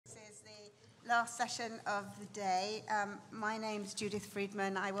last session of the day. My name's Judith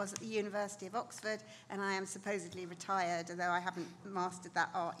Friedman. I was at the University of Oxford, and I am supposedly retired, although I haven't mastered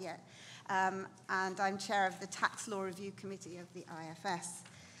that art yet. And I'm chair of the Tax Law Review Committee of the IFS.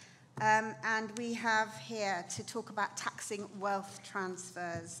 And we have here to talk about taxing wealth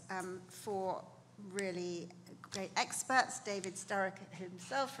transfers for really great experts. David Sturrock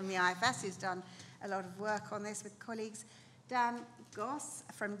himself from the IFS, who's done a lot of work on this with colleagues. Dan Goss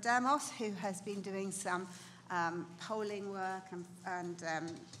from Dermot, who has been doing some polling work and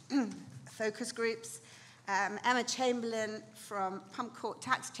focus groups. Emma Chamberlain from Pump Court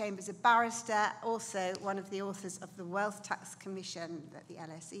Tax Chambers, a barrister, also one of the authors of the Wealth Tax Commission that the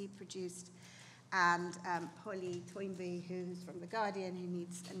LSE produced. And Polly Toynbee, who's from The Guardian, who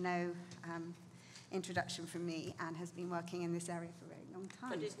needs no introduction from me and has been working in this area for a very long time.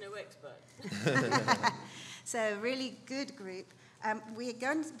 But is no expert. So really good group. We are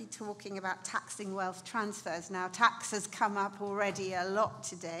going to be talking about taxing wealth transfers. Now, tax has come up already a lot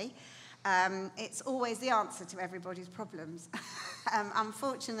today. It's always the answer to everybody's problems.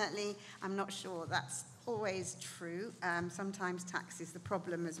 Unfortunately, I'm not sure that's always true. Sometimes tax is the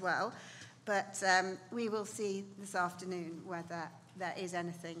problem as well. But we will see this afternoon whether there is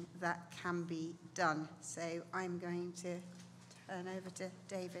anything that can be done. So I'm going to turn over to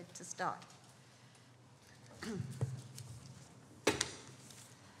David to start.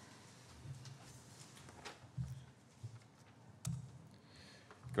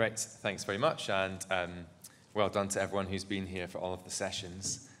 Great, thanks very much, and well done to everyone who's been here for all of the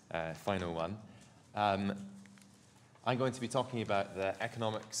sessions, final one. I'm going to be talking about the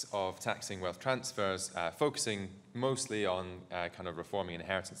economics of taxing wealth transfers, focusing mostly on kind of reforming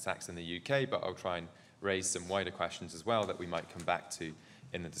inheritance tax in the UK, but I'll try and raise some wider questions as well that we might come back to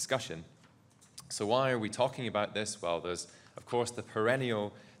in the discussion. So why are we talking about this? Well, there's, of course, the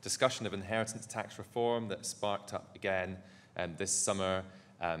perennial discussion of inheritance tax reform that sparked up again this summer,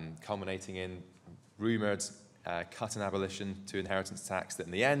 culminating in rumoured cut and abolition to inheritance tax that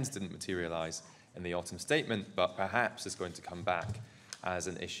in the end didn't materialise in the autumn statement, but perhaps is going to come back as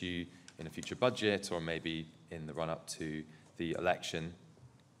an issue in a future budget or maybe in the run-up to the election.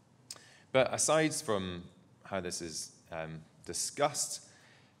 But aside from how this is discussed,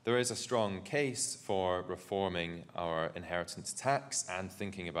 there is a strong case for reforming our inheritance tax and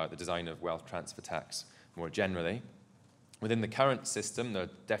thinking about the design of wealth transfer tax more generally. Within the current system, there are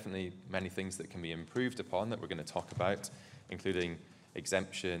definitely many things that can be improved upon that we're going to talk about, including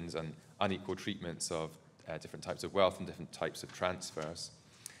exemptions and unequal treatments of different types of wealth and different types of transfers.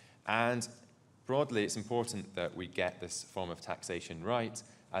 And broadly, it's important that we get this form of taxation right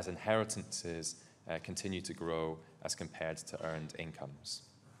as inheritances continue to grow as compared to earned incomes.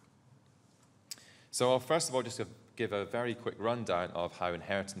 So I'll first of all just give a very quick rundown of how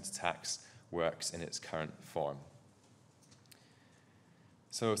inheritance tax works in its current form.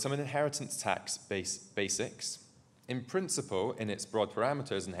 So some inheritance tax basics. In principle, in its broad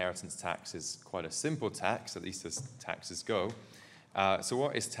parameters, inheritance tax is quite a simple tax, at least as taxes go. So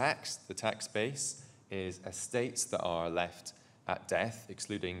what is tax? The tax base is estates that are left at death,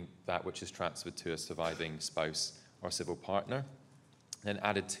 excluding that which is transferred to a surviving spouse or civil partner. Then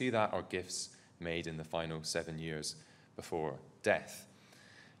added to that are gifts made in the final 7 years before death.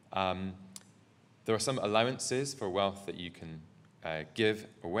 There are some allowances for wealth that you can give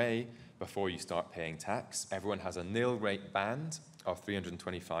away before you start paying tax. Everyone has a nil rate band of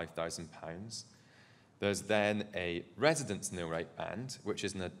 £325,000. There's then a residence nil rate band, which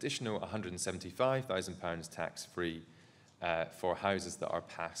is an additional £175,000 tax-free for houses that are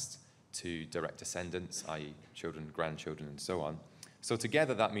passed to direct descendants, i.e. children, grandchildren, and so on. So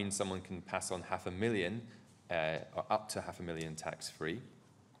together that means someone can pass on £500,000 or up to £500,000 tax-free.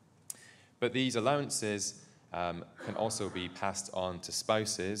 But these allowances can also be passed on to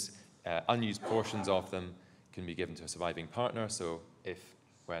spouses. Unused portions of them can be given to a surviving partner. So if,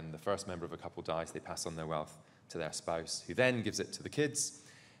 when the first member of a couple dies, they pass on their wealth to their spouse, who then gives it to the kids.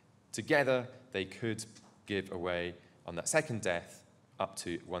 Together, they could give away, on that second death, up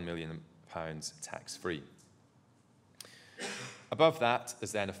to £1 million tax-free. Above that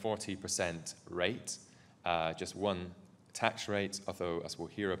is then a 40% rate, just one tax rate, although, as we'll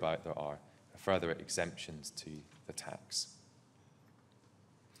hear about, there are further exemptions to the tax.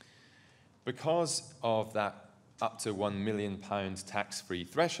 Because of that up to £1 million tax-free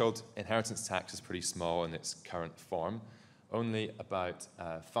threshold, inheritance tax is pretty small in its current form. Only about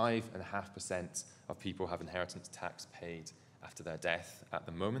 5.5% of people have inheritance tax paid after their death at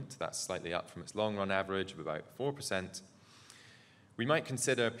the moment. That's slightly up from its long-run average of about 4%. We might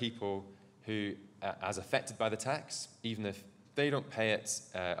consider people who, as affected by the tax, even if they don't pay it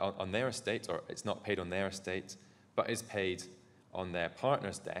on their estate, or it's not paid on their estate, but is paid on their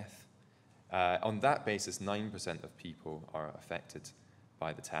partner's death, on that basis, 9% of people are affected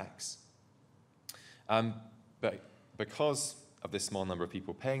by the tax. But because of this small number of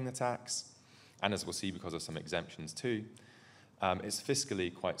people paying the tax, and as we'll see, because of some exemptions too, it's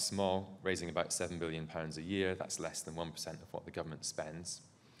fiscally quite small, raising about £7 billion a year. That's less than 1% of what the government spends.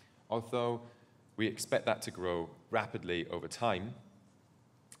 Although we expect that to grow rapidly over time.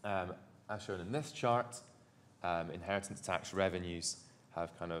 As shown in this chart, inheritance tax revenues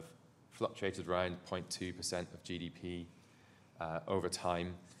have kind of fluctuated around 0.2% of GDP over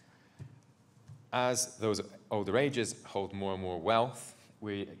time. As those older ages hold more and more wealth,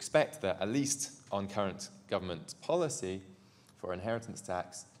 we expect that, at least on current government policy for inheritance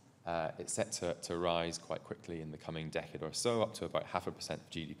tax, it's set to rise quite quickly in the coming decade or so, up to about 0.5% of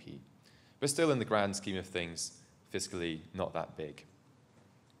GDP. But still, in the grand scheme of things, fiscally not that big.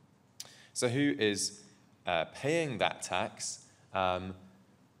 So who is paying that tax?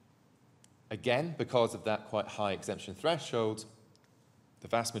 Again, because of that quite high exemption threshold, the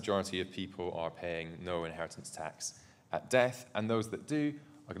vast majority of people are paying no inheritance tax at death, and those that do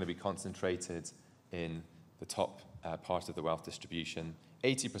are going to be concentrated in the top part of the wealth distribution.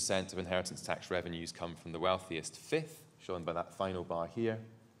 80% of inheritance tax revenues come from the wealthiest fifth, shown by that final bar here.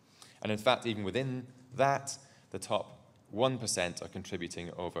 And in fact, even within that, the top 1% are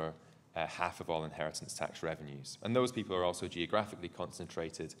contributing over half of all inheritance tax revenues. And those people are also geographically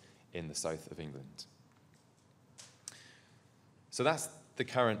concentrated in the south of England. So that's the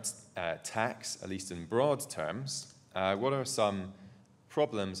current tax, at least in broad terms. What are some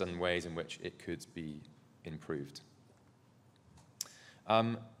problems and ways in which it could be improved?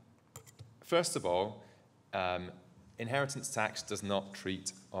 First of all, inheritance tax does not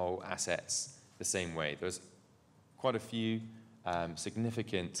treat all assets the same way. There's quite a few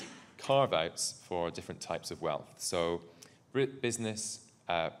significant carve-outs for different types of wealth. So business,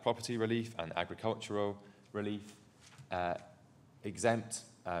 property relief and agricultural relief exempt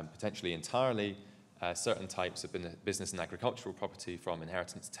potentially entirely certain types of business and agricultural property from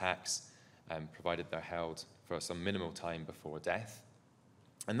inheritance tax, provided they're held for some minimal time before death.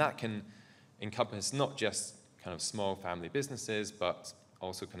 And that can encompass not just kind of small family businesses, but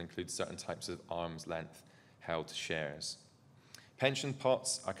also can include certain types of arm's length held shares. Pension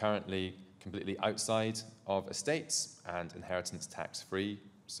pots are currently completely outside of estates and inheritance tax free,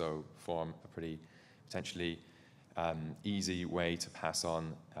 so form a pretty potentially easy way to pass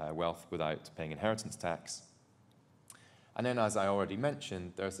on wealth without paying inheritance tax. And then, as I already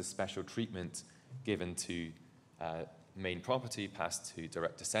mentioned, there's a special treatment given to main property passed to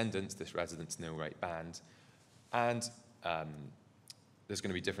direct descendants, this residence nil rate band. And there's going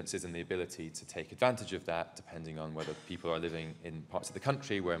to be differences in the ability to take advantage of that depending on whether people are living in parts of the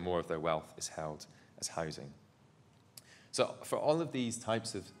country where more of their wealth is held as housing. So for all of these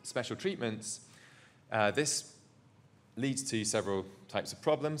types of special treatments, this leads to several types of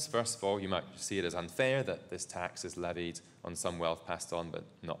problems. First of all, you might see it as unfair that this tax is levied on some wealth passed on but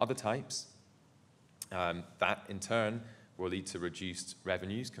not other types. That, in turn, will lead to reduced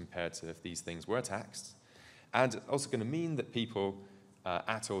revenues compared to if these things were taxed. And it's also going to mean that people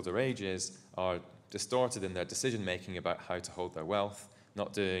at older ages are distorted in their decision-making about how to hold their wealth,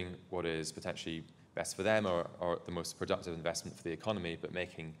 not doing what is potentially best for them or the most productive investment for the economy, but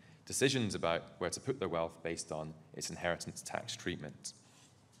making decisions about where to put their wealth based on its inheritance tax treatment.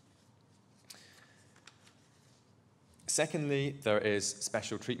 Secondly, there is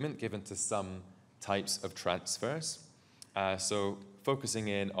special treatment given to some types of transfers. So focusing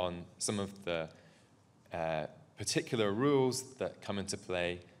in on some of the particular rules that come into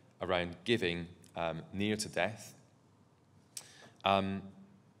play around giving near to death.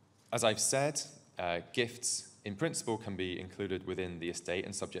 As I've said, gifts in principle can be included within the estate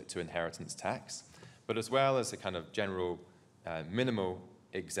and subject to inheritance tax, but as well as a kind of general minimal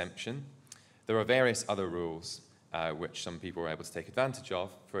exemption, there are various other rules which some people are able to take advantage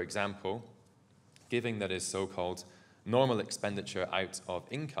of. For example, giving that is so-called normal expenditure out of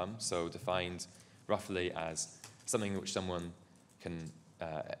income, so defined roughly as something which someone can,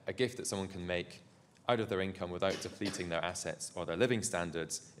 a gift that someone can make out of their income without depleting their assets or their living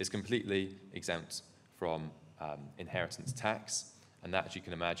standards, is completely exempt from inheritance tax. And that, as you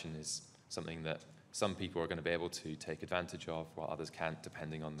can imagine, is something that some people are going to be able to take advantage of while others can't,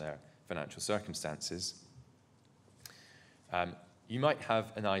 depending on their financial circumstances. You might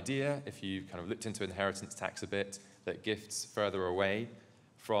have an idea, if you kind of looked into inheritance tax a bit, that gifts further away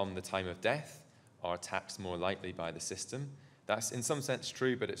from the time of death are taxed more lightly by the system. That's in some sense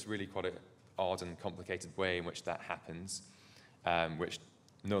true, but it's really quite an odd and complicated way in which that happens. which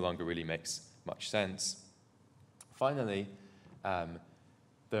no longer really makes much sense. Finally,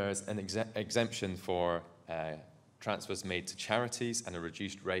 there's an exemption for transfers made to charities and a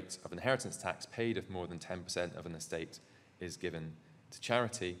reduced rate of inheritance tax paid if more than 10% of an estate is given to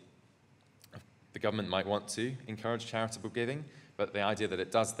charity. The government might want to encourage charitable giving, but the idea that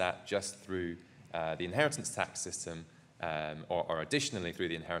it does that just through the inheritance tax system, or additionally through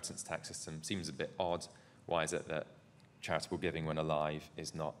the inheritance tax system, seems a bit odd. Why is it that charitable giving when alive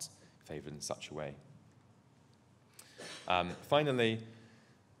is not favoured in such a way? Finally,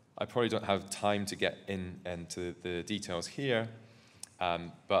 I probably don't have time to get into the details here,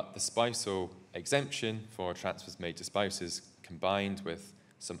 but the spousal exemption for transfers made to spouses combined with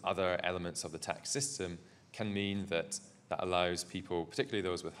some other elements of the tax system can mean that allows people, particularly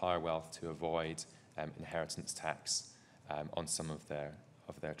those with higher wealth, to avoid inheritance tax on some of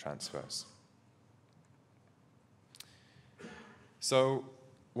their transfers. So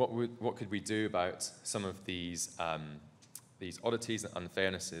what could we do about some of these oddities and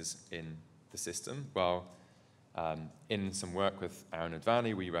unfairnesses in the system? Well, in some work with Aaron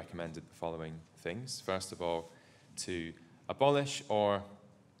Advani, we recommended the following things. First of all, to abolish, or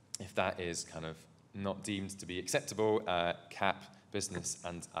if that is kind of not deemed to be acceptable, cap business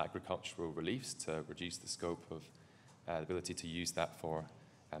and agricultural reliefs to reduce the scope of the ability to use that for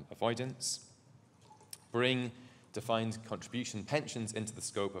avoidance. Bring defined contribution pensions into the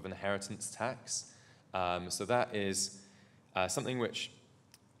scope of inheritance tax. So that is something which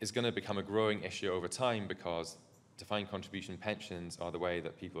is going to become a growing issue over time, because defined contribution pensions are the way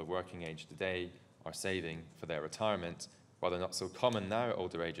that people of working age today are saving for their retirement. While they're not so common now at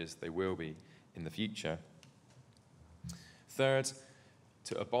older ages, they will be in the future. Third,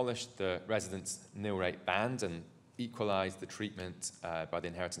 to abolish the residence nil rate band and equalise the treatment by the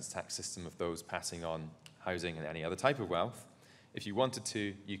inheritance tax system of those passing on housing and any other type of wealth. If you wanted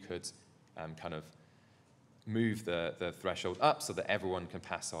to, you could kind of move the threshold up so that everyone can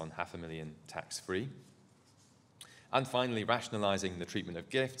pass on $500,000 tax-free. And finally, rationalising the treatment of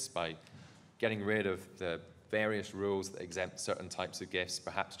gifts by getting rid of the various rules that exempt certain types of gifts,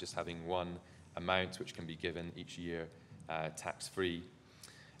 perhaps just having one amount which can be given each year tax-free,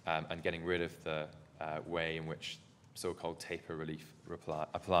 and getting rid of the way in which so-called taper relief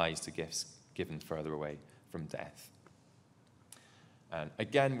applies to gifts given further away from death. And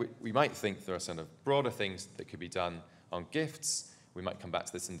again, we might think there are sort of broader things that could be done on gifts. We might come back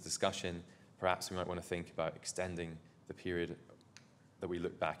to this in the discussion. Perhaps we might want to think about extending the period that we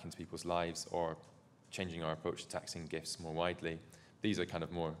look back into people's lives, or changing our approach to taxing gifts more widely. These are kind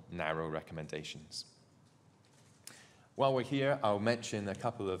of more narrow recommendations. While we're here, I'll mention a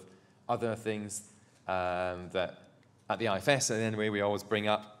couple of other things that at the IFS, anyway, we always bring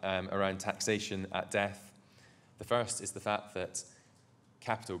up around taxation at death. The first is the fact that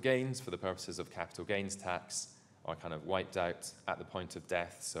capital gains, for the purposes of capital gains tax, are kind of wiped out at the point of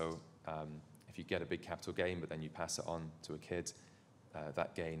death. So if you get a big capital gain, but then you pass it on to a kid,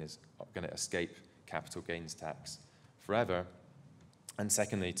 that gain is going to escape capital gains tax forever. And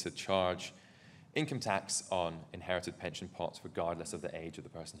secondly, to charge income tax on inherited pension pots regardless of the age of the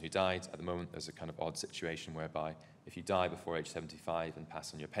person who died. At the moment, there's a kind of odd situation whereby if you die before age 75 and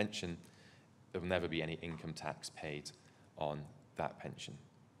pass on your pension, there will never be any income tax paid on that pension.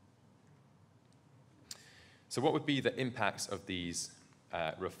 So what would be the impacts of these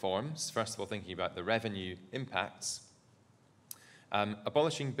reforms? First of all, thinking about the revenue impacts.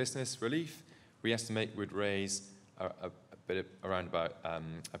 Abolishing business relief, we estimate, would raise around about $1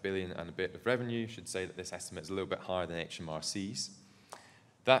 billion and a bit of revenue. Should say that this estimate is a little bit higher than HMRC's.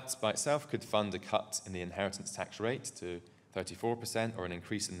 That by itself could fund a cut in the inheritance tax rate to 34%, or an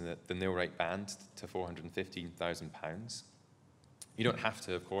increase in the nil rate band to £415,000. You don't have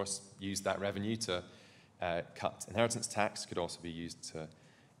to, of course, use that revenue to cut inheritance tax. It could also be used to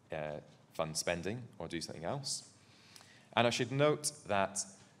fund spending or do something else. And I should note that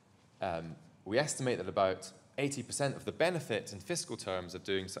we estimate that about 80% of the benefit in fiscal terms of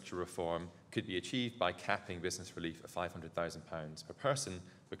doing such a reform could be achieved by capping business relief at £500,000 per person,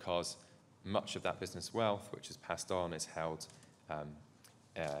 because much of that business wealth which is passed on is held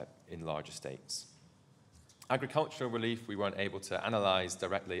in large estates. Agricultural relief, we weren't able to analyse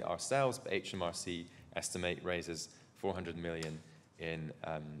directly ourselves, but HMRC estimate raises $400 million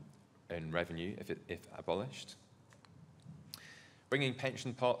in revenue if abolished. Bringing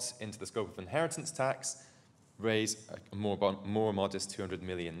pension pots into the scope of inheritance tax raise a more modest $200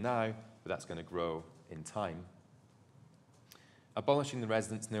 million now, but that's going to grow in time. Abolishing the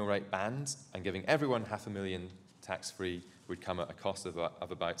residence nil rate band and giving everyone $500,000 tax-free would come at a cost of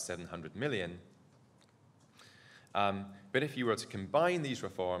about $700 million. But if you were to combine these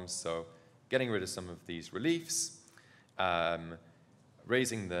reforms, so getting rid of some of these reliefs, getting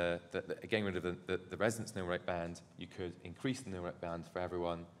rid of the residence nil rate band, you could increase the nil rate band for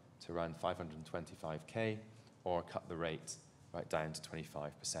everyone to around 525k, or cut the rate right down to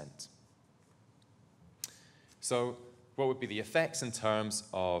 25%. So what would be the effects in terms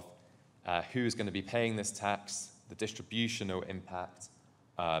of who's going to be paying this tax, the distributional impact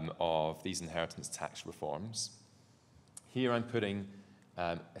of these inheritance tax reforms? Here I'm putting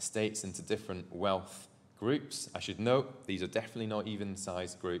estates into different wealth groups. I should note these are definitely not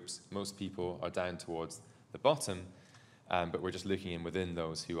even-sized groups. Most people are down towards the bottom, but we're just looking in within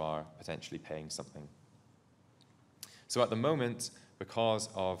those who are potentially paying something. So at the moment, because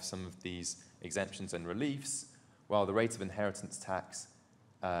of some of these exemptions and reliefs, while the rate of inheritance tax,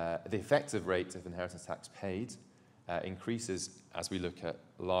 the effective rate of inheritance tax paid increases as we look at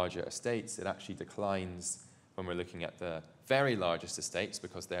larger estates, it actually declines when we're looking at the very largest estates,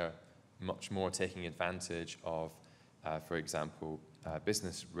 because they're much more taking advantage of, for example,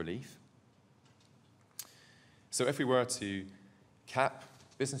 business relief. So if we were to cap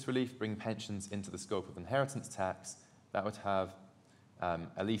business relief, bring pensions into the scope of inheritance tax, that would have,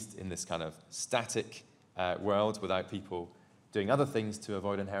 at least in this kind of static world without people doing other things to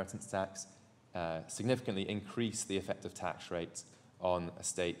avoid inheritance tax, significantly increase the effective tax rate on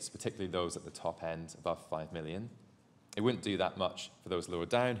estates, particularly those at the top end above 5 million. It wouldn't do that much for those lower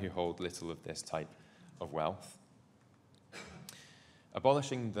down who hold little of this type of wealth.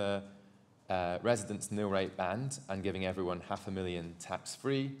 Abolishing the residence nil rate band and giving everyone $500,000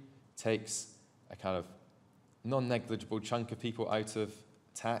 tax-free takes a kind of non-negligible chunk of people out of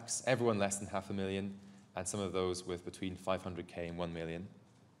tax, everyone less than $500,000, and some of those with between 500k and 1 million.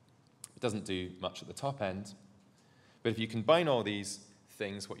 It doesn't do much at the top end. But if you combine all these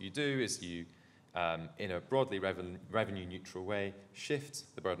things, what you do is you, in a broadly revenue neutral way,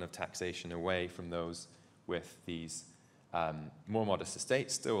 shift the burden of taxation away from those with these more modest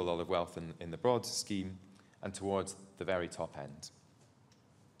estates, still a lot of wealth in the broad scheme, and towards the very top end.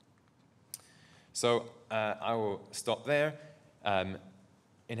 So I will stop there.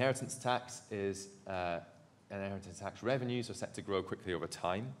 Inheritance tax inheritance tax revenues are set to grow quickly over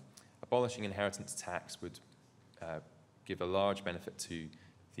time. Abolishing inheritance tax would give a large benefit to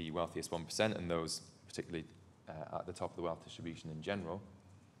the wealthiest 1% and those particularly at the top of the wealth distribution in general.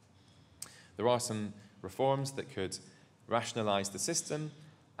 There are some reforms that could rationalize the system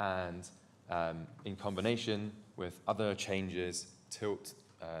and, in combination with other changes, tilt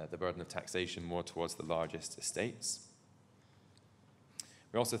the burden of taxation more towards the largest estates.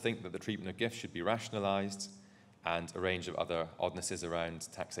 We also think that the treatment of gifts should be rationalized, and a range of other oddnesses around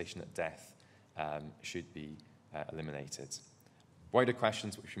taxation at death should be eliminated. Wider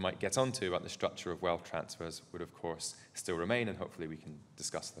questions which we might get onto about the structure of wealth transfers would, of course, still remain, and hopefully we can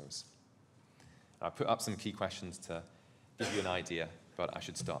discuss those. I'll put up some key questions to give you an idea, but I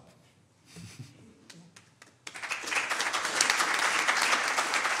should stop.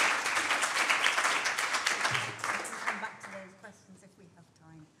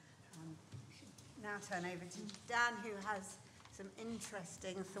 Now turn over to Dan, who has some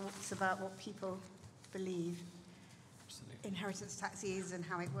interesting thoughts about what people believe inheritance tax is and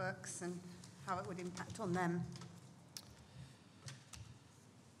how it works and how it would impact on them.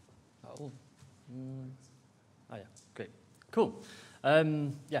 Oh yeah, great. Cool.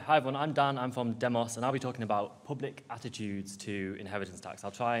 Yeah, hi everyone, I'm Dan, I'm from Demos, and I'll be talking about public attitudes to inheritance tax.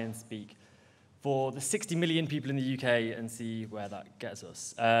 I'll try and speak for the 60 million people in the UK and see where that gets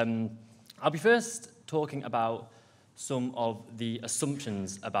us. I'll be first talking about some of the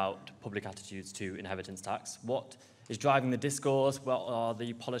assumptions about public attitudes to inheritance tax. What is driving the discourse? What are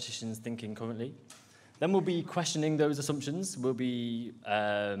the politicians thinking currently? Then we'll be questioning those assumptions. We'll be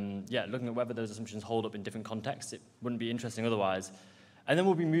looking at whether those assumptions hold up in different contexts. It wouldn't be interesting otherwise. And then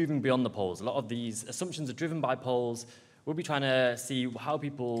we'll be moving beyond the polls. A lot of these assumptions are driven by polls. We'll be trying to see how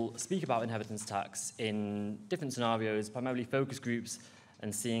people speak about inheritance tax in different scenarios, primarily focus groups,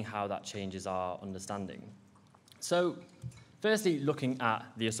 and seeing how that changes our understanding. So, firstly, looking at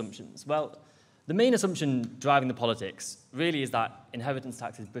the assumptions. Well, the main assumption driving the politics really is that inheritance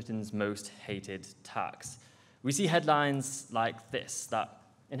tax is Britain's most hated tax. We see headlines like this, that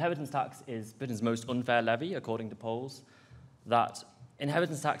inheritance tax is Britain's most unfair levy, according to polls, that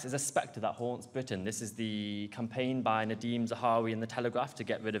inheritance tax is a spectre that haunts Britain. This is the campaign by Nadeem Zahawi and The Telegraph to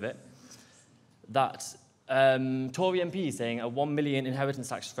get rid of it. That Tory MPs saying a 1 million inheritance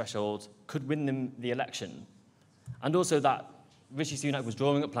tax threshold could win them the election. And also that Rishi Sunak was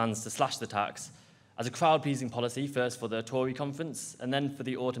drawing up plans to slash the tax as a crowd-pleasing policy, first for the Tory conference and then for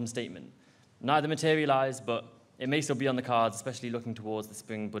the autumn statement. Neither materialised, but it may still be on the cards, especially looking towards the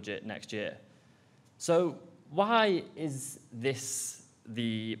spring budget next year. So why is this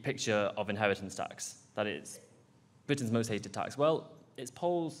the picture of inheritance tax? That is Britain's most hated tax. Well, it's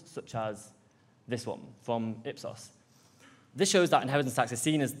polls such as this one from Ipsos. This shows that inheritance tax is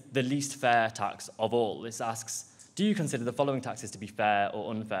seen as the least fair tax of all. This asks, do you consider the following taxes to be fair or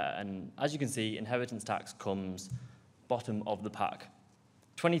unfair? And as you can see, inheritance tax comes bottom of the pack.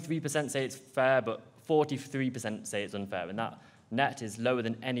 23% say it's fair, but 43% say it's unfair, and that net is lower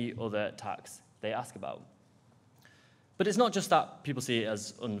than any other tax they ask about. But it's not just that people see it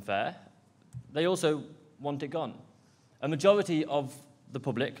as unfair, they also want it gone. A majority of the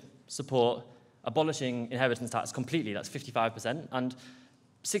public support abolishing inheritance tax completely, that's 55%, and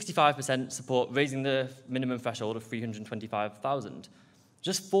 65% support raising the minimum threshold of 325,000.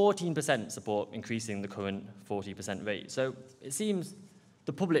 Just 14% support increasing the current 40% rate. So it seems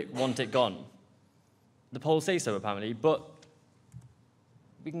the public want it gone. The polls say so, apparently, but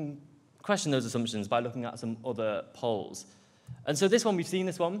we can question those assumptions by looking at some other polls. And so this one, we've seen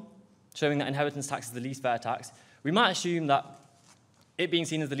this one, showing that inheritance tax is the least fair tax. We might assume that it being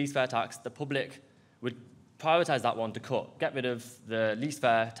seen as the least fair tax, the public would prioritise that one to cut, get rid of the least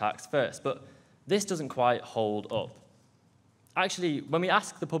fair tax first. But this doesn't quite hold up. Actually, when we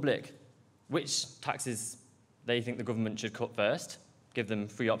ask the public which taxes they think the government should cut first, give them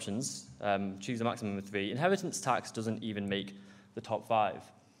 3 options, choose a maximum of 3, inheritance tax doesn't even make the top 5.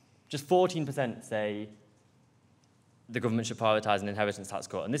 Just 14% say the government should prioritise an inheritance tax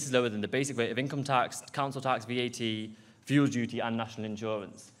cut, and this is lower than the basic rate of income tax, council tax, VAT, fuel duty, and national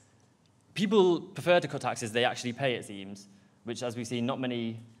insurance. People prefer to cut taxes they actually pay, it seems, which, as we've seen, not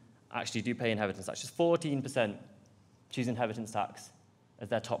many actually do pay inheritance tax. Just 14% choose inheritance tax as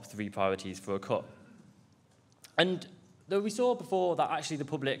their top 3 priorities for a cut. And though we saw before that actually the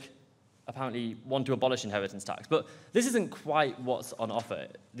public apparently want to abolish inheritance tax, but this isn't quite what's on offer.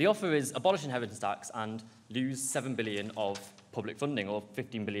 The offer is abolish inheritance tax and lose 7 billion of public funding, or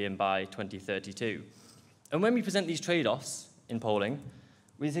 15 billion by 2032. And when we present these trade-offs in polling,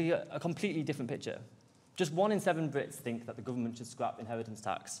 we see a completely different picture. Just 1 in 7 Brits think that the government should scrap inheritance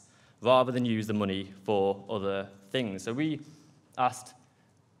tax rather than use the money for other things. So we asked,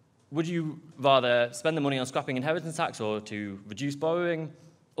 would you rather spend the money on scrapping inheritance tax or to reduce borrowing,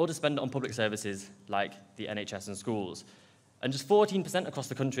 or to spend it on public services like the NHS and schools? And just 14% across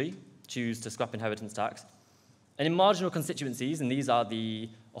the country choose to scrap inheritance tax. And in marginal constituencies, and these are the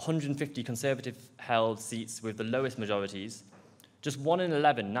 150 Conservative-held seats with the lowest majorities, just 1 in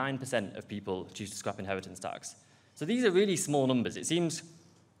 11, 9% of people choose to scrap inheritance tax. So these are really small numbers. It seems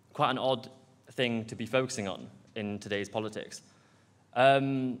quite an odd thing to be focusing on in today's politics.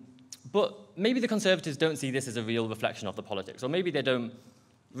 But maybe the Conservatives don't see this as a real reflection of the politics, or maybe they don't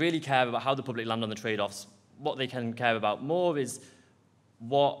really care about how the public land on the trade-offs. What they can care about more is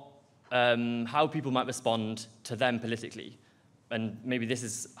how people might respond to them politically. And maybe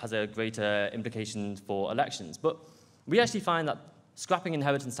this has a greater implication for elections. But we actually find that scrapping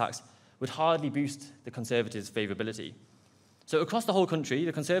inheritance tax would hardly boost the Conservatives' favourability. So across the whole country,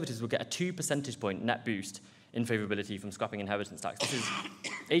 the Conservatives would get a 2 percentage point net boost in favourability from scrapping inheritance tax. This is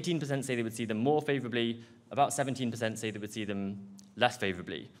 18% say they would see them more favourably, about 17% say they would see them less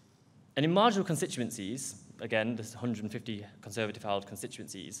favourably. And in marginal constituencies, again, this 150 Conservative-held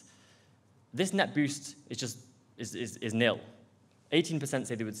constituencies, this net boost is nil. 18%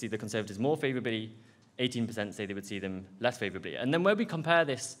 say they would see the Conservatives more favourably, 18% say they would see them less favourably. And then when we compare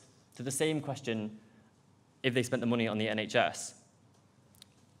this to the same question, if they spent the money on the NHS,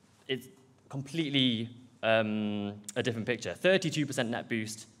 it's completely a different picture. 32% net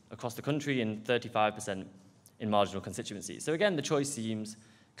boost across the country and 35% in marginal constituencies. So again, the choice seems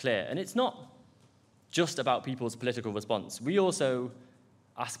clear. And it's not just about people's political response. We also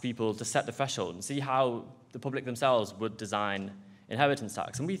ask people to set the threshold and see how the public themselves would design inheritance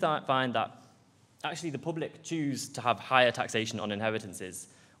tax. And we find that actually the public choose to have higher taxation on inheritances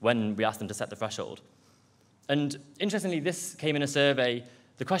when we ask them to set the threshold. And interestingly, this came in a survey.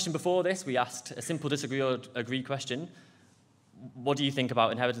 The question before this, we asked a simple disagree or agree question. What do you think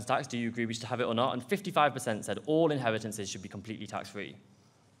about inheritance tax? Do you agree we should have it or not? And 55% said all inheritances should be completely tax-free.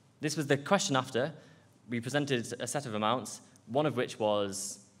 This was the question after. We presented a set of amounts, one of which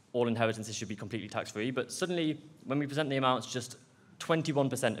was all inheritances should be completely tax-free. But suddenly, when we present the amounts, just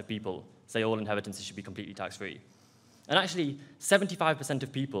 21% of people say all inheritances should be completely tax-free. And actually, 75%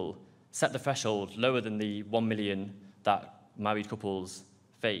 of people set the threshold lower than the 1 million that married couples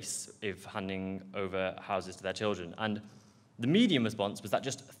face if handing over houses to their children. And the median response was that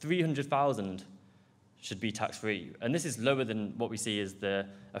just 300,000 should be tax-free. And this is lower than what we see as a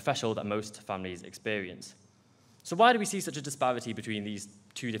threshold that most families experience. So why do we see such a disparity between these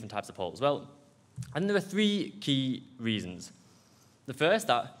two different types of polls? Well, I think there are three key reasons. The first,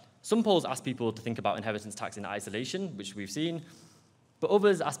 that some polls ask people to think about inheritance tax in isolation, which we've seen, but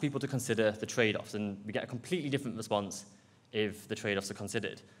others ask people to consider the trade-offs, and we get a completely different response if the trade-offs are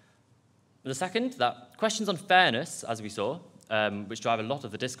considered. The second, that questions on fairness, as we saw, which drive a lot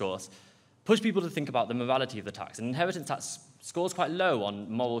of the discourse, push people to think about the morality of the tax. And inheritance tax scores quite low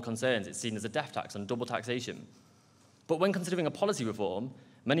on moral concerns. It's seen as a death tax on double taxation. But when considering a policy reform,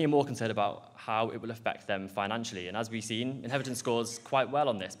 many are more concerned about how it will affect them financially. And as we've seen, inheritance scores quite well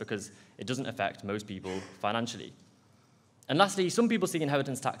on this because it doesn't affect most people financially. And lastly, some people see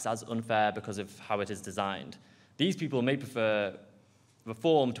inheritance tax as unfair because of how it is designed. These people may prefer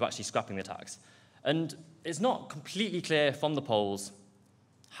reform to actually scrapping the tax. And it's not completely clear from the polls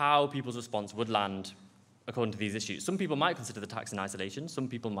how people's response would land according to these issues. Some people might consider the tax in isolation. Some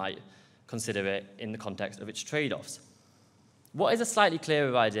people might consider it in the context of its trade-offs. What is a slightly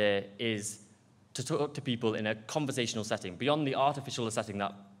clearer idea is to talk to people in a conversational setting, beyond the artificial setting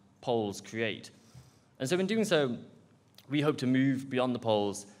that polls create. And so in doing so, we hope to move beyond the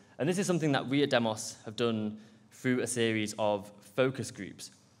polls. And this is something that we at Demos have done through a series of focus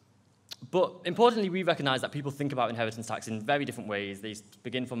groups. But importantly, we recognize that people think about inheritance tax in very different ways. They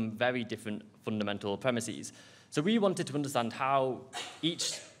begin from very different fundamental premises. So we wanted to understand how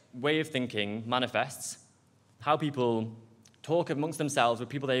each way of thinking manifests, how people talk amongst themselves with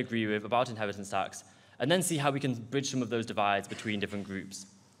people they agree with about inheritance tax, and then see how we can bridge some of those divides between different groups.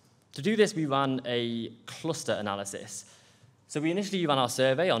 To do this, we ran a cluster analysis. So we initially ran our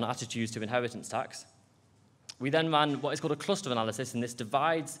survey on attitudes to inheritance tax. We then ran what is called a cluster analysis, and this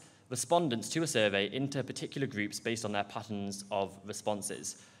divides respondents to a survey into particular groups based on their patterns of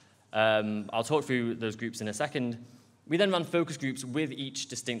responses. I'll talk through those groups in a second. We then ran focus groups with each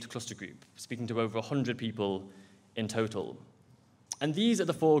distinct cluster group, speaking to over 100 people in total. And these are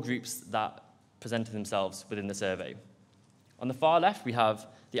the four groups that presented themselves within the survey. On the far left, we have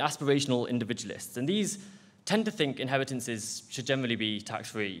the aspirational individualists, and these tend to think inheritances should generally be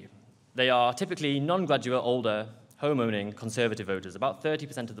tax-free. They are typically non-graduate, older, home-owning, conservative voters, about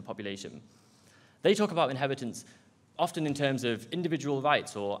 30% of the population. They talk about inheritance often in terms of individual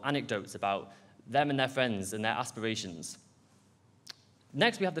rights or anecdotes about them and their friends and their aspirations.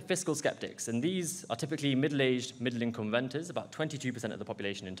 Next, we have the fiscal skeptics, and these are typically middle-aged, middle-income renters, about 22% of the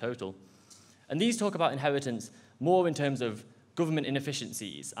population in total. And these talk about inheritance more in terms of government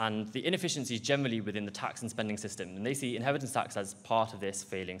inefficiencies and the inefficiencies generally within the tax and spending system, and they see inheritance tax as part of this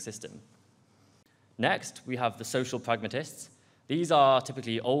failing system. Next, we have the social pragmatists. These are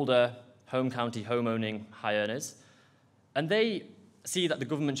typically older, home county, home-owning, high earners, and they see that the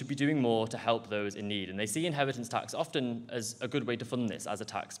government should be doing more to help those in need, and they see inheritance tax often as a good way to fund this as a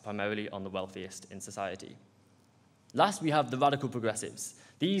tax primarily on the wealthiest in society. Last, we have the radical progressives.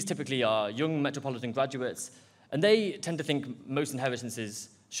 These typically are young metropolitan graduates, and they tend to think most inheritances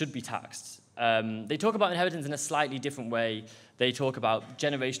should be taxed. They talk about inheritance in a slightly different way. They talk about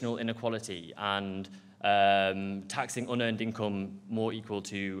generational inequality and taxing unearned income more equal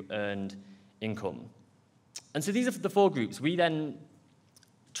to earned income. And so these are the four groups. We then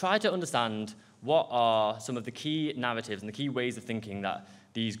try to understand what are some of the key narratives and the key ways of thinking that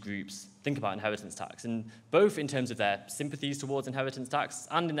these groups think about inheritance tax, and both in terms of their sympathies towards inheritance tax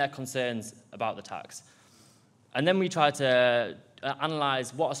and in their concerns about the tax. And then we try to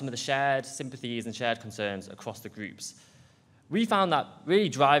analyze what are some of the shared sympathies and shared concerns across the groups. We found that really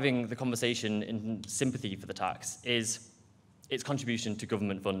driving the conversation in sympathy for the tax is its contribution to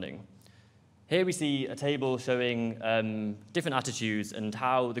government funding. Here we see a table showing different attitudes and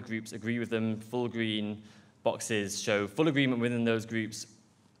how the groups agree with them. Full green boxes show full agreement within those groups.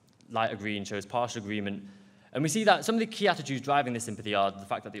 Lighter green shows partial agreement. And we see that some of the key attitudes driving this sympathy are the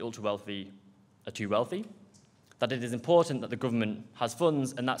fact that the ultra-wealthy are too wealthy, that it is important that the government has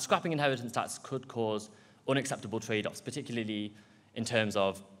funds, and that scrapping inheritance tax could cause unacceptable trade-offs, particularly in terms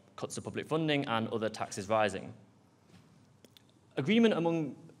of cuts to public funding and other taxes rising. Agreement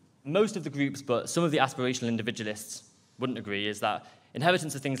among most of the groups, but some of the aspirational individualists wouldn't agree, is that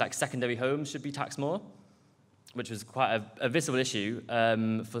inheritance of things like secondary homes should be taxed more, which was quite a visceral issue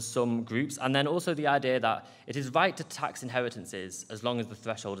for some groups, and then also the idea that it is right to tax inheritances as long as the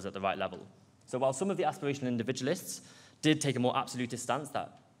threshold is at the right level. So while some of the aspirational individualists did take a more absolutist stance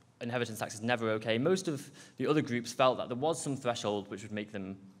that inheritance tax is never okay, most of the other groups felt that there was some threshold which would make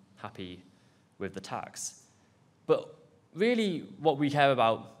them happy with the tax. But really what we care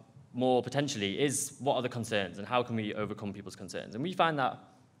about more potentially is what are the concerns and how can we overcome people's concerns. And we find that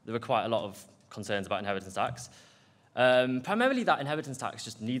there are quite a lot of concerns about inheritance tax. Primarily that inheritance tax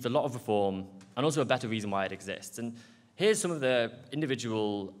just needs a lot of reform and also a better reason why it exists. And here's some of the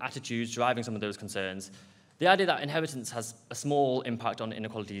individual attitudes driving some of those concerns. The idea that inheritance has a small impact on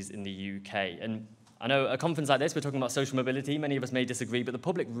inequalities in the UK. And I know at a conference like this, we're talking about social mobility. Many of us may disagree, but the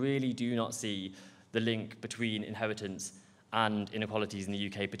public really do not see the link between inheritance and inequalities in the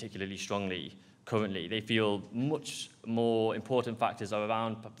UK particularly strongly currently. They feel much more important factors are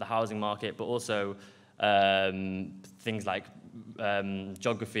around the housing market, but also things like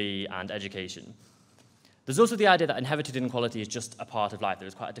geography and education. There's also the idea that inherited inequality is just a part of life.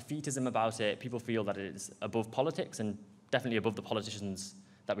 There's quite a defeatism about it. People feel that it is above politics and definitely above the politicians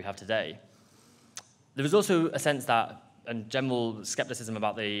that we have today. There is also a sense that, and general skepticism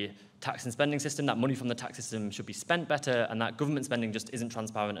about the tax and spending system, that money from the tax system should be spent better and that government spending just isn't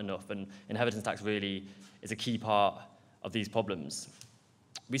transparent enough, and inheritance tax really is a key part of these problems.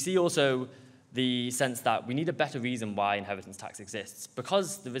 We see also the sense that we need a better reason why inheritance tax exists.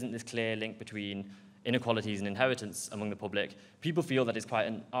 Because there isn't this clear link between inequalities and inheritance among the public, people feel that it's quite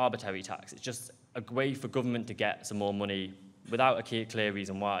an arbitrary tax. It's just a way for government to get some more money without a clear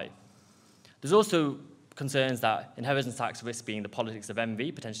reason why. There's also concerns that inheritance tax risks being the politics of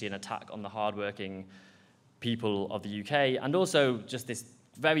envy, potentially an attack on the hardworking people of the UK, and also just this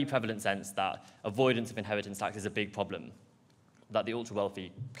very prevalent sense that avoidance of inheritance tax is a big problem, that the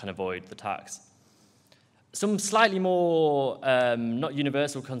ultra-wealthy can avoid the tax. Some slightly more, not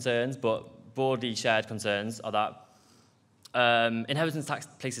universal concerns, but broadly shared concerns are that inheritance tax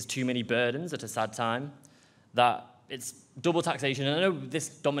places too many burdens at a sad time, that it's double taxation, and I know this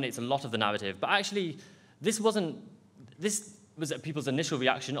dominates a lot of the narrative, but actually this was people's initial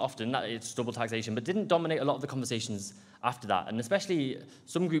reaction often, that it's double taxation, but didn't dominate a lot of the conversations after that, and especially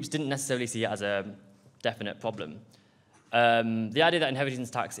some groups didn't necessarily see it as a definite problem. The idea that inheritance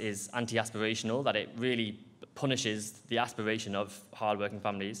tax is anti-aspirational, that it really punishes the aspiration of hard-working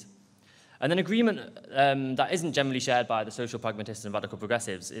families. And then agreement that isn't generally shared by the social pragmatists and radical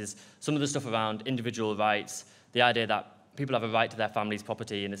progressives is some of the stuff around individual rights, the idea that people have a right to their family's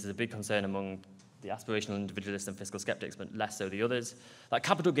property, and this is a big concern among the aspirational individualists and fiscal skeptics, but less so the others. That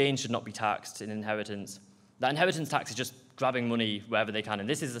capital gains should not be taxed in inheritance. That inheritance tax is just grabbing money wherever they can, and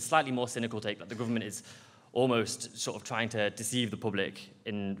this is a slightly more cynical take, that the government is almost sort of trying to deceive the public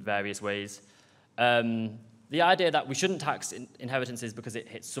in various ways. The idea that we shouldn't tax inheritances because it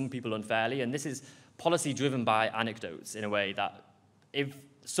hits some people unfairly, and this is policy driven by anecdotes in a way that if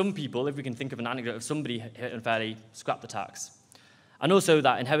we can think of an anecdote of somebody hit unfairly, scrap the tax. And also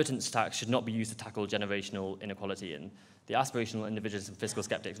that inheritance tax should not be used to tackle generational inequality, and the aspirational individuals and fiscal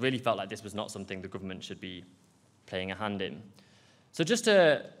skeptics really felt like this was not something the government should be playing a hand in. So just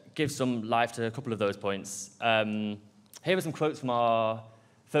to give some life to a couple of those points, here are some quotes from our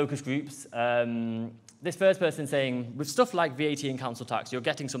focus groups. This first person saying, with stuff like VAT and council tax, you're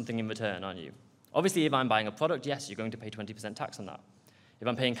getting something in return, aren't you? Obviously, if I'm buying a product, yes, you're going to pay 20% tax on that. If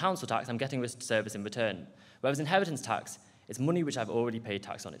I'm paying council tax, I'm getting this service in return. Whereas inheritance tax, it's money which I've already paid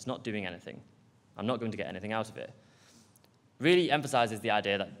tax on. It's not doing anything. I'm not going to get anything out of it. Really emphasizes the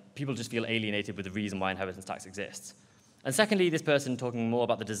idea that people just feel alienated with the reason why inheritance tax exists. And secondly, this person talking more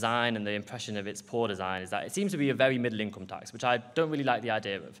about the design and the impression of its poor design is that it seems to be a very middle-income tax, which I don't really like the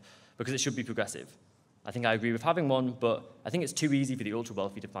idea of, because it should be progressive. I think I agree with having one, but I think it's too easy for the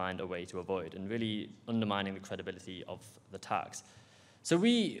ultra-wealthy to find a way to avoid, and really undermining the credibility of the tax. So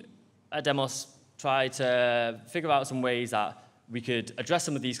we, at Demos, try to figure out some ways that we could address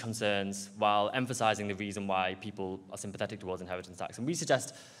some of these concerns while emphasizing the reason why people are sympathetic towards inheritance tax. And we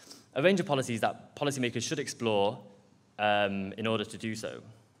suggest a range of policies that policymakers should explore in order to do so.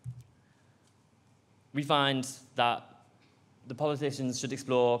 We find that the politicians should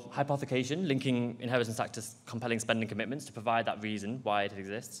explore hypothecation, linking inheritance tax to compelling spending commitments to provide that reason why it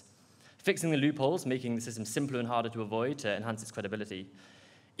exists. Fixing the loopholes, making the system simpler and harder to avoid to enhance its credibility.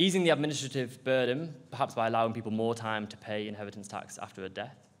 Easing the administrative burden, perhaps by allowing people more time to pay inheritance tax after a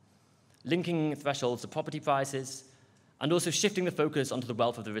death. Linking thresholds to property prices, and also shifting the focus onto the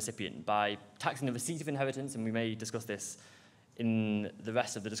wealth of the recipient by taxing the receipt of inheritance, and we may discuss this in the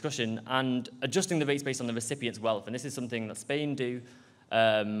rest of the discussion, and adjusting the rates based on the recipient's wealth. And this is something that Spain do,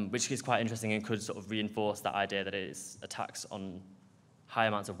 which is quite interesting and could sort of reinforce that idea that it is a tax on high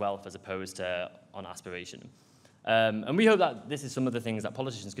amounts of wealth as opposed to on aspiration. And we hope that this is some of the things that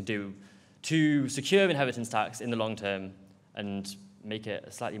politicians could do to secure inheritance tax in the long term and make it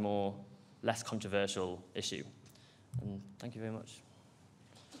a slightly less controversial issue. And thank you very much.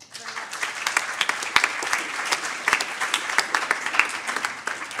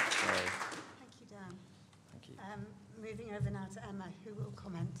 Thank you, Dan. Thank you. Moving over now to Emma, who will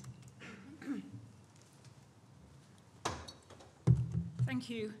comment. Thank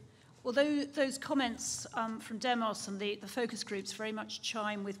you. Well, those comments from Demos and the focus groups very much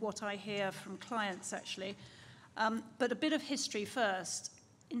chime with what I hear from clients, actually. But a bit of history first.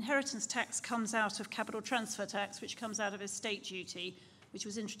 Inheritance tax comes out of capital transfer tax, which comes out of estate duty, which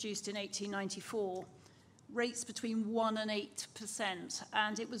was introduced in 1894. Rates between 1 and 8%,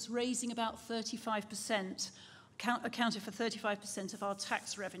 and it was raising about 35%, accounted for 35% of our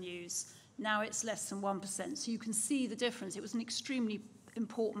tax revenues. Now it's less than 1%. So you can see the difference. It was an extremely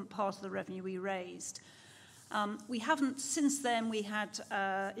important part of the revenue we raised. We haven't, since then, we had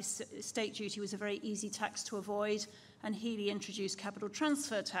estate duty was a very easy tax to avoid, and Healey introduced capital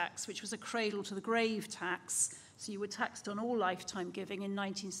transfer tax, which was a cradle to the grave tax. So you were taxed on all lifetime giving in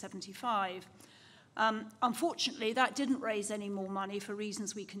 1975. Unfortunately, that didn't raise any more money for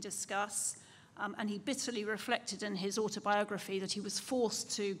reasons we can discuss. And he bitterly reflected in his autobiography that he was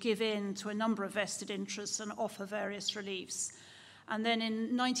forced to give in to a number of vested interests and offer various reliefs. And then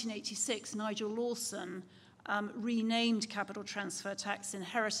in 1986, Nigel Lawson renamed capital transfer tax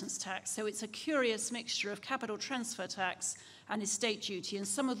inheritance tax. So it's a curious mixture of capital transfer tax and estate duty. And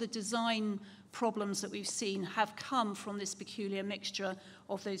some of the design problems that we've seen have come from this peculiar mixture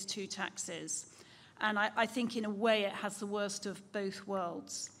of those two taxes. And I think in a way it has the worst of both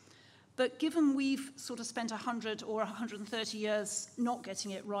worlds. But given we've sort of spent 100 or 130 years not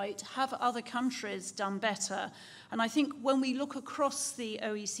getting it right, have other countries done better? And I think when we look across the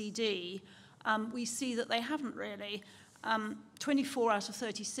OECD, we see that they haven't really. 24 out of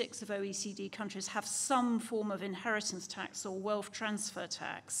 36 of OECD countries have some form of inheritance tax or wealth transfer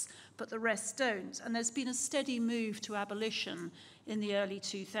tax, but the rest don't. And there's been a steady move to abolition in the early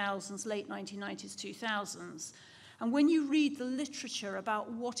 2000s, late 1990s, 2000s. And when you read the literature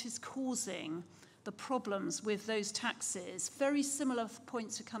about what is causing the problems with those taxes, very similar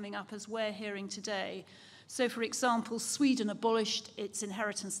points are coming up as we're hearing today. So, for example, Sweden abolished its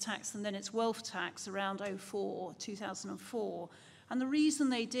inheritance tax and then its wealth tax around 2004. And the reason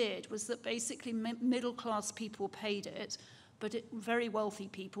they did was that basically middle-class people paid it, but very wealthy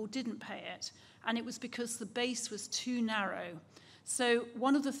people didn't pay it. And it was because the base was too narrow. So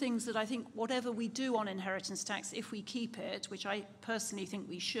one of the things that I think whatever we do on inheritance tax, if we keep it, which I personally think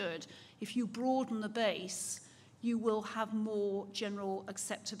we should, if you broaden the base, you will have more general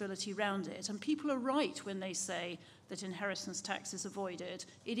acceptability around it. And people are right when they say that inheritance tax is avoided.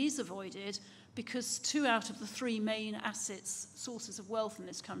 It is avoided because 2 out of the 3 main assets, sources of wealth in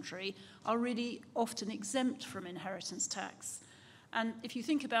this country, are really often exempt from inheritance tax. And if you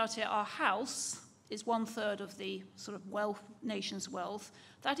think about it, our house is 1/3 of the sort of nation's wealth.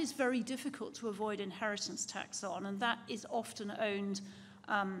 That is very difficult to avoid inheritance tax on, and that is often owned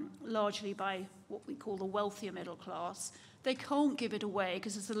largely by what we call the wealthier middle class. They can't give it away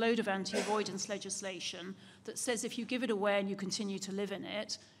because there's a load of anti-avoidance legislation that says if you give it away and you continue to live in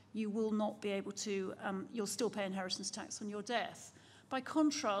it, you will not be able to, you'll still pay inheritance tax on your death. By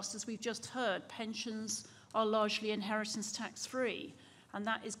contrast, as we've just heard, pensions are largely inheritance tax-free, and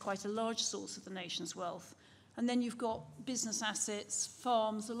that is quite a large source of the nation's wealth. And then you've got business assets,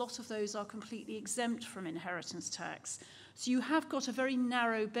 farms, a lot of those are completely exempt from inheritance tax. So you have got a very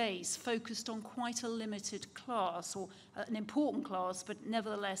narrow base focused on quite a limited class, or an important class, but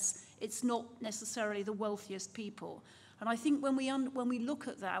nevertheless, it's not necessarily the wealthiest people. And I think when we look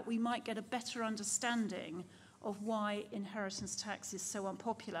at that, we might get a better understanding of why inheritance tax is so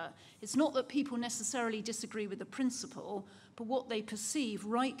unpopular. It's not that people necessarily disagree with the principle, but what they perceive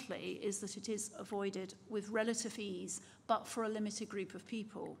rightly is that it is avoided with relative ease, but for a limited group of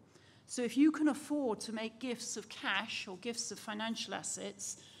people. So if you can afford to make gifts of cash or gifts of financial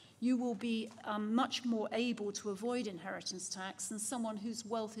assets, you will be much more able to avoid inheritance tax than someone whose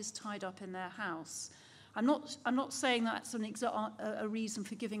wealth is tied up in their house. I'm not saying that's a reason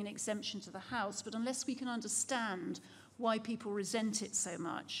for giving an exemption to the house, but unless we can understand why people resent it so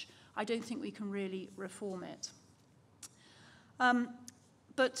much, I don't think we can really reform it.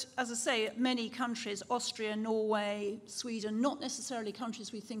 But as I say, many countries, Austria, Norway, Sweden, not necessarily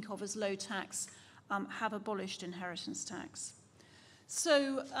countries we think of as low tax, have abolished inheritance tax.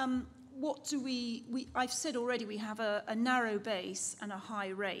 So what do I've said already we have a narrow base and a high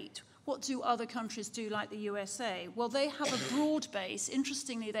rate. What do other countries do like the USA? Well, they have a broad base.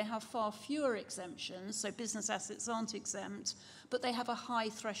 Interestingly, they have far fewer exemptions, so business assets aren't exempt, but they have a high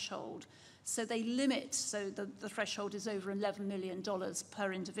threshold. So they limit, so the threshold is over $11 million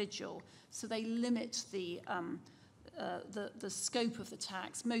per individual. So they limit the scope of the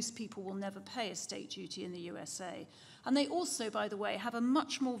tax. Most people will never pay estate duty in the USA. And they also, by the way, have a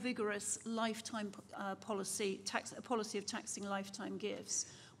much more vigorous lifetime policy of taxing lifetime gifts,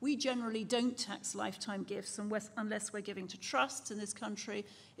 We generally don't tax lifetime gifts unless we're giving to trusts in this country.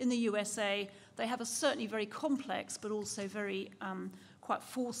 In the USA, they have a certainly very complex but also very quite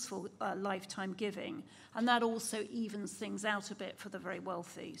forceful lifetime giving. And that also evens things out a bit for the very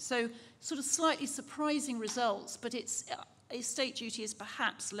wealthy. So sort of slightly surprising results, but estate duty is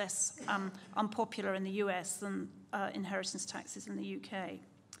perhaps less unpopular in the US than inheritance taxes in the UK.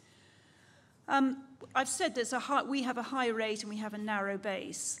 I've said we have a high rate and we have a narrow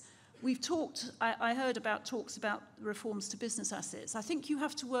base. I heard about talks about reforms to business assets. I think you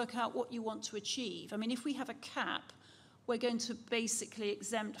have to work out what you want to achieve. I mean, if we have a cap, we're going to basically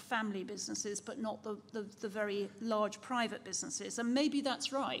exempt family businesses, but not the very large private businesses. And maybe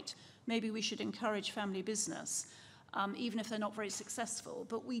that's right. Maybe we should encourage family business, even if they're not very successful.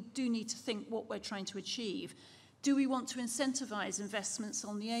 But we do need to think what we're trying to achieve. Do we want to incentivize investments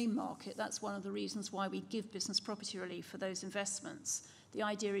on the AIM market? That's one of the reasons why we give business property relief for those investments. The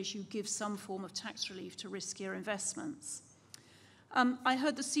idea is you give some form of tax relief to riskier investments. I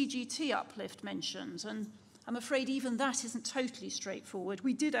heard the CGT uplift mentioned, and I'm afraid even that isn't totally straightforward.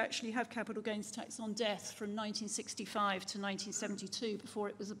 We did actually have capital gains tax on death from 1965 to 1972 before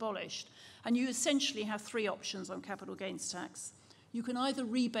it was abolished. And you essentially have three options on capital gains tax. You can either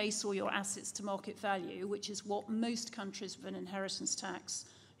rebase all your assets to market value, which is what most countries with an inheritance tax,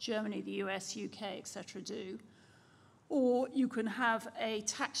 Germany, the US, UK, etc., do. Or you can have a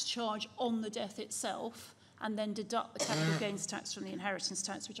tax charge on the death itself and then deduct the capital gains tax from the inheritance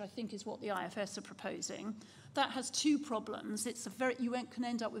tax, which I think is what the IFS are proposing. That has two problems. You can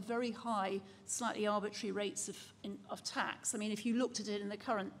end up with very high, slightly arbitrary rates of tax. I mean, if you looked at it in the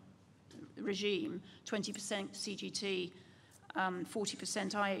current regime, 20% CGT, 40%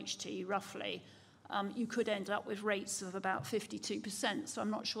 IHT, roughly, you could end up with rates of about 52%. So I'm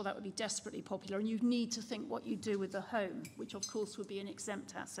not sure that would be desperately popular. And you'd need to think what you do with the home, which of course would be an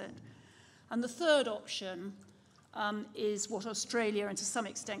exempt asset. And the third option is what Australia and to some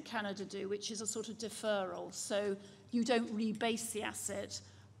extent Canada do, which is a sort of deferral. So you don't rebase the asset,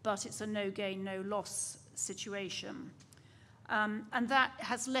 but it's a no gain, no loss situation. And that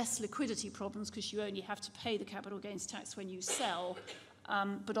has less liquidity problems because you only have to pay the capital gains tax when you sell.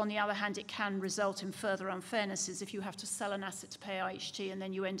 But on the other hand, it can result in further unfairnesses if you have to sell an asset to pay IHT and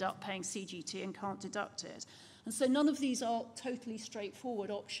then you end up paying CGT and can't deduct it. And so none of these are totally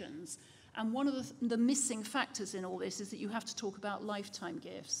straightforward options. And one of the missing factors in all this is that you have to talk about lifetime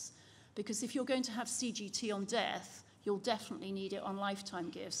gifts. Because if you're going to have CGT on death, you'll definitely need it on lifetime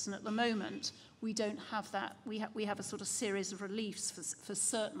gifts. And at the moment, we don't have that. We have a sort of series of reliefs for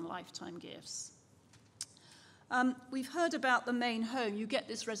certain lifetime gifts. We've heard about the main home. You get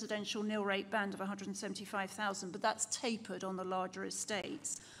this residential nil rate band of 175,000, but that's tapered on the larger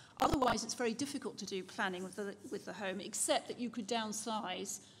estates. Otherwise, it's very difficult to do planning with the home, except that you could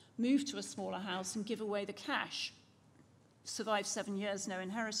downsize, move to a smaller house and give away the cash. Survive 7 years, no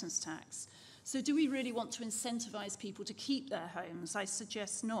inheritance tax. So do we really want to incentivize people to keep their homes? I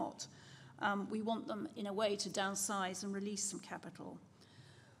suggest not. We want them, in a way, to downsize and release some capital.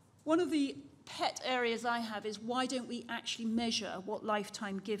 One of the pet areas I have is why don't we actually measure what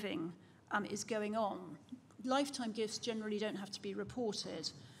lifetime giving is going on? Lifetime gifts generally don't have to be reported.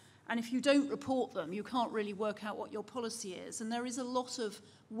 And if you don't report them, you can't really work out what your policy is. And there is a lot of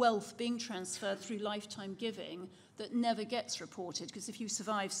wealth being transferred through lifetime giving that never gets reported, because if you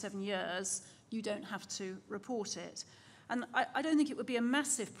survive 7 years, you don't have to report it. And I don't think it would be a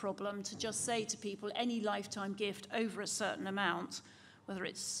massive problem to just say to people, any lifetime gift over a certain amount, whether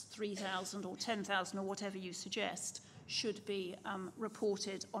it's 3,000 or 10,000 or whatever you suggest, should be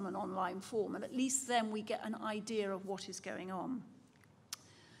reported on an online form. And at least then we get an idea of what is going on.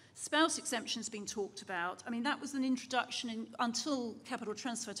 Spouse exemption's been talked about. I mean, that was an introduction until capital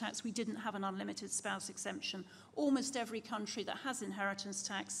transfer tax, we didn't have an unlimited spouse exemption. Almost every country that has inheritance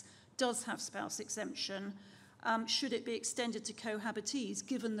tax does have spouse exemption. Should it be extended to cohabitees,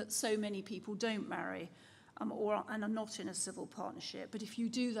 given that so many people don't marry and are not in a civil partnership? But if you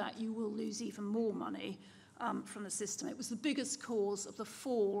do that, you will lose even more money from the system. It was the biggest cause of the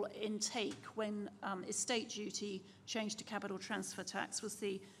fall in take when estate duty changed to capital transfer tax, was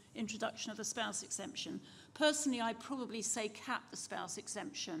the introduction of the spouse exemption. Personally, I'd probably say cap the spouse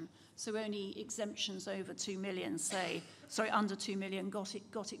exemption, so only exemptions over 2 million, under 2 million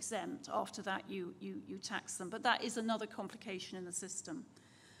got exempt. After that, you tax them. But that is another complication in the system.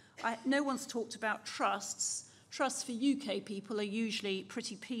 No one's talked about trusts. Trusts for UK people are usually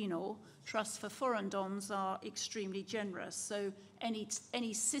pretty penal. Trusts for foreign dons are extremely generous. So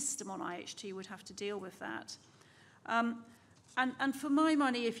any system on IHT would have to deal with that. And for my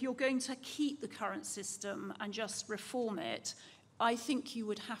money, if you're going to keep the current system and just reform it, I think you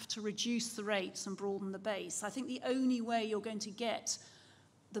would have to reduce the rates and broaden the base. I think the only way you're going to get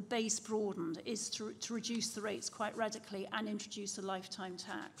the base broadened is to reduce the rates quite radically and introduce a lifetime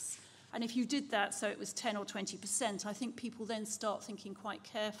tax. And if you did that so it was 10 or 20%, I think people then start thinking quite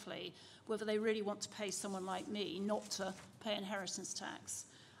carefully whether they really want to pay someone like me not to pay inheritance tax.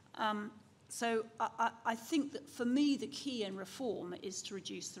 So I think that for me the key in reform is to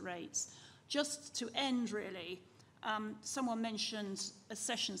reduce the rates. Just to end really, someone mentioned a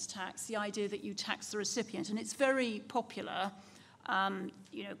sessions tax, the idea that you tax the recipient, and it's very popular,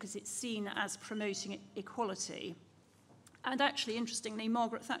 because it's seen as promoting equality. And actually, interestingly,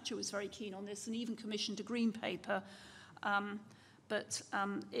 Margaret Thatcher was very keen on this and even commissioned a green paper, but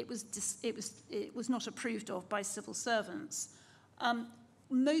it was not approved of by civil servants.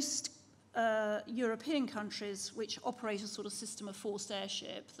 Most European countries which operate a sort of system of forced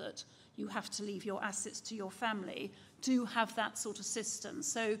heirship, that you have to leave your assets to your family, do have that sort of system.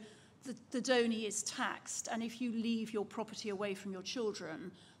 So the donee is taxed, and if you leave your property away from your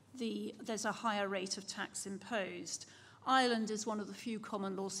children, there's a higher rate of tax imposed. Ireland is one of the few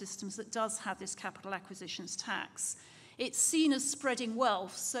common law systems that does have this capital acquisitions tax. It's seen as spreading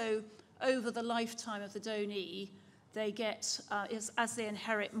wealth, so over the lifetime of the donee, they get, as they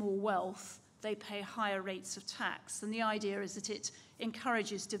inherit more wealth, they pay higher rates of tax. And the idea is that it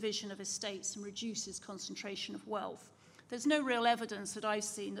encourages division of estates and reduces concentration of wealth. There's no real evidence that I've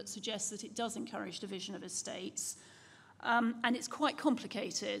seen that suggests that it does encourage division of estates. And it's quite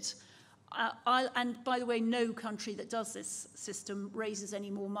complicated. And by the way, no country that does this system raises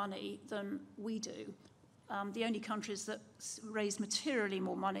any more money than we do. The only countries that raise materially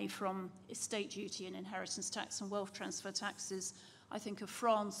more money from estate duty and inheritance tax and wealth transfer taxes, I think, are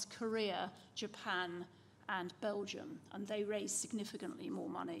France, Korea, Japan, and Belgium, and they raise significantly more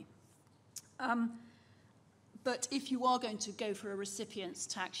money. But if you are going to go for a recipient's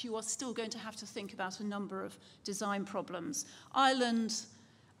tax, you are still going to have to think about a number of design problems. Ireland,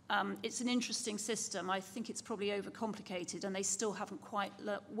 it's an interesting system. I think it's probably overcomplicated, and they still haven't quite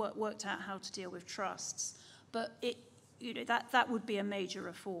worked out how to deal with trusts. But that would be a major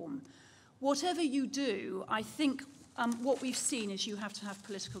reform. Whatever you do, I think what we've seen is you have to have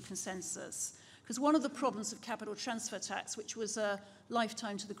political consensus. Because one of the problems of capital transfer tax, which was a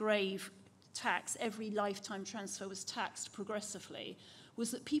lifetime to the grave tax, every lifetime transfer was taxed progressively,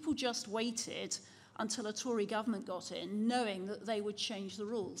 was that people just waited until a Tory government got in, knowing that they would change the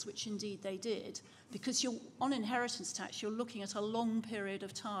rules, which indeed they did. Because on inheritance tax, you're looking at a long period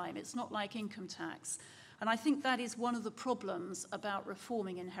of time. It's not like income tax. And I think that is one of the problems about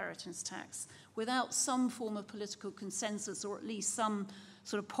reforming inheritance tax. Without some form of political consensus, or at least some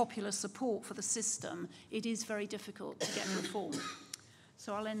sort of popular support for the system, it is very difficult to get reform.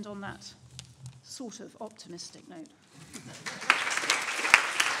 So I'll end on that sort of optimistic note.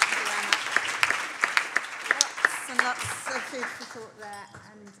 Lots and lots of food for thought there,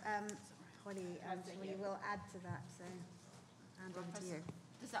 and Holly will add to that. So, and on to you.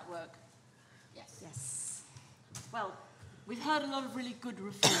 Does that work? Yes. Yes. Well, we've heard a lot of really good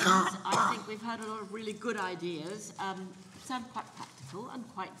reforms. I think we've heard a lot of really good ideas. Sound quite practical and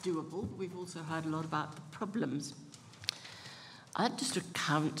quite doable. We've also heard a lot about the problems. I'd just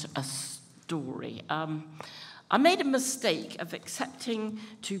recount a story. I made a mistake of accepting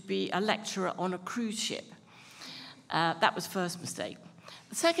to be a lecturer on a cruise ship. That was the first mistake.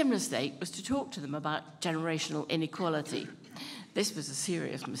 The second mistake was to talk to them about generational inequality. This was a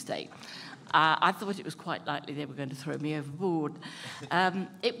serious mistake. I thought it was quite likely they were going to throw me overboard.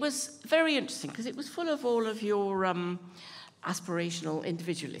 It was very interesting because it was full of all of your aspirational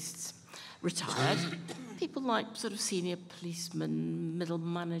individualists, retired, people like sort of senior policemen, middle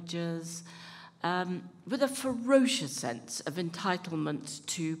managers, with a ferocious sense of entitlement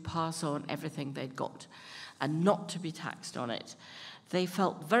to pass on everything they'd got and not to be taxed on it. They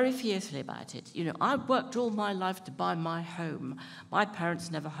felt very fiercely about it. You know, I worked all my life to buy my home. My parents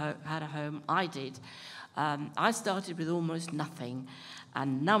never had a home. I did. I started with almost nothing,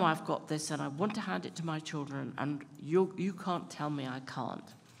 and now I've got this, and I want to hand it to my children, and you can't tell me I can't.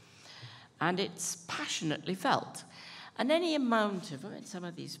 And it's passionately felt. And any amount of some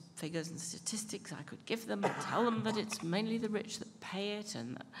of these figures and statistics I could give them and tell them that it's mainly the rich that pay it,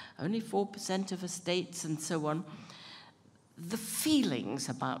 and only 4% of estates and so on. The feelings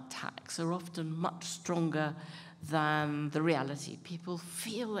about tax are often much stronger than the reality. People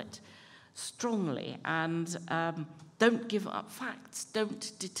feel it strongly and don't give up facts,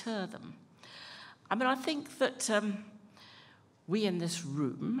 don't deter them. I mean, I think that we in this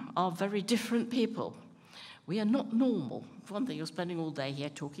room are very different people. We are not normal. For one thing, you're spending all day here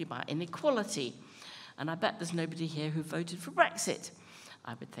talking about inequality. And I bet there's nobody here who voted for Brexit,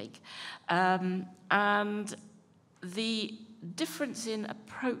 I would think. And the difference in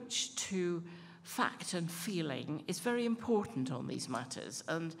approach to fact and feeling is very important on these matters.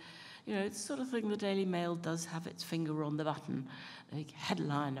 And, you know, it's the sort of thing the Daily Mail does have its finger on the button. A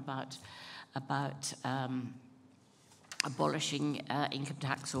headline about abolishing income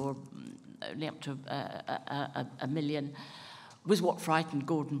tax, or only up to a million, was what frightened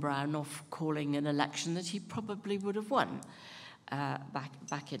Gordon Brown off calling an election that he probably would have won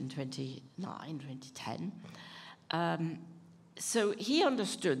back in 2010. So he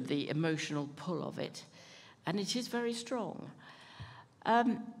understood the emotional pull of it, and it is very strong.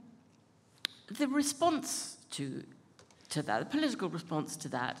 The response to that, the political response to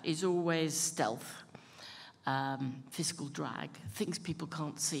that, is always stealth, fiscal drag, things people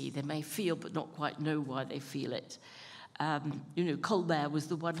can't see. They may feel but not quite know why they feel it. You know, Colbert was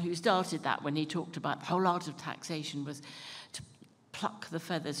the one who started that when he talked about the whole art of taxation was to pluck the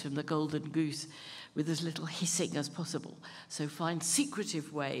feathers from the golden goose with as little hissing as possible. So find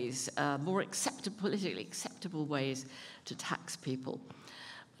secretive ways, more politically acceptable ways to tax people.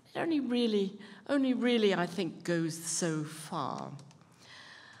 It only really, I think, goes so far.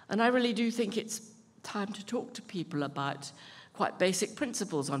 And I really do think it's time to talk to people about quite basic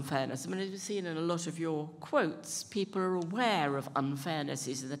principles on fairness. I mean, as we've seen in a lot of your quotes, people are aware of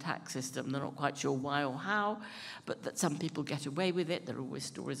unfairnesses in the tax system. They're not quite sure why or how, but that some people get away with it. There are always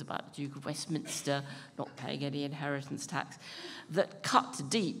stories about the Duke of Westminster not paying any inheritance tax that cut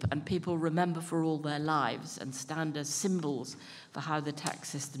deep, and people remember for all their lives and stand as symbols for how the tax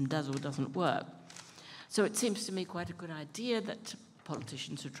system does or doesn't work. So it seems to me quite a good idea that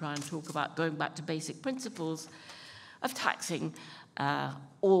politicians should try and talk about going back to basic principles of taxing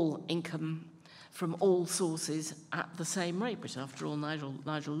all income from all sources at the same rate, which after all Nigel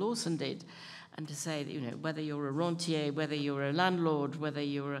Lawson did, and to say that, you know, whether you're a rentier, whether you're a landlord, whether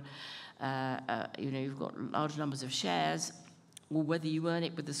you're you know, you've got large numbers of shares, or whether you earn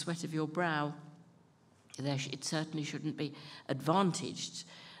it with the sweat of your brow, it certainly shouldn't be advantaged,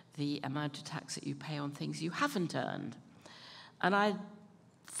 the amount of tax that you pay on things you haven't earned. And I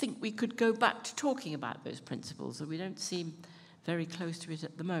think we could go back to talking about those principles, and we don't seem very close to it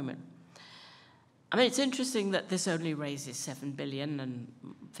at the moment. I mean, it's interesting that this only raises 7 billion and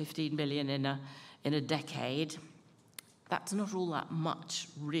 15 billion in a decade. That's not all that much,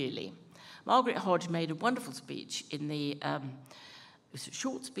 really. Margaret Hodge made a wonderful speech in the, it was a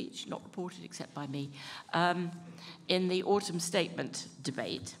short speech, not reported except by me, in the autumn statement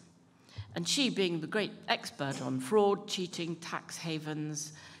debate. And she, being the great expert on fraud, cheating, tax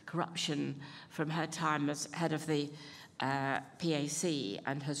havens, corruption from her time as head of the PAC,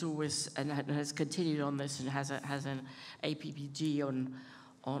 and has always and has continued on this, and has an APPG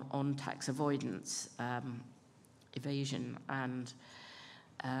on tax avoidance, evasion, and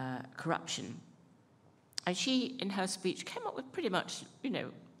corruption. And she, in her speech, came up with pretty much, you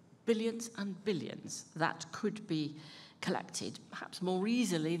know, billions and billions that could be collected, perhaps more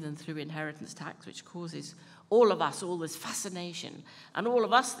easily than through inheritance tax, which causes all of us all this fascination, and all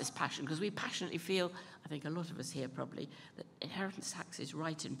of us this passion, because we passionately feel, I think a lot of us here probably, that inheritance tax is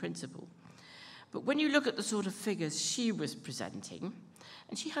right in principle. But when you look at the sort of figures she was presenting,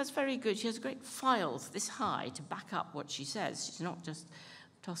 and she has great files this high to back up what she says. She's not just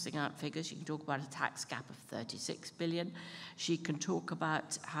tossing out figures. She can talk about a tax gap of 36 billion. She can talk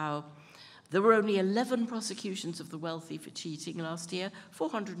about how there were only 11 prosecutions of the wealthy for cheating last year,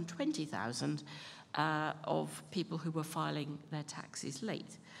 420,000 of people who were filing their taxes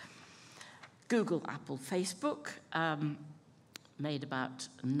late. Google, Apple, Facebook made about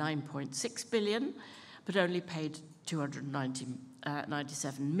 9.6 billion, but only paid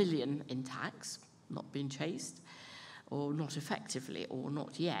 297 million in tax, not been chased, or not effectively, or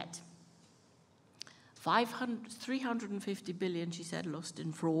not yet. 350 billion, she said, lost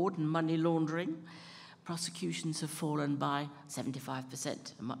in fraud and money laundering. Prosecutions have fallen by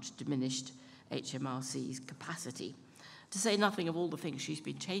 75%, a much diminished HMRC's capacity. To say nothing of all the things she's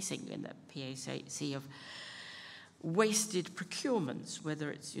been chasing in the PAC of wasted procurements,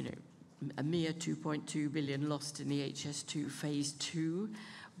 whether it's, you know, a mere 2.2 billion lost in the HS2 phase 2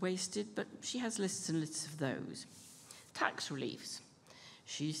 wasted, but she has lists and lists of those. Tax reliefs.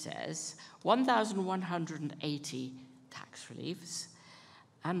 She says 1,180 tax reliefs,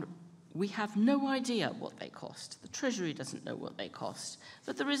 and we have no idea what they cost. The Treasury doesn't know what they cost,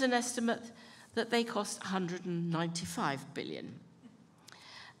 but there is an estimate that they cost 195 billion.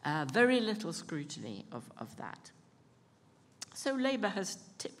 Very little scrutiny of that. So Labour has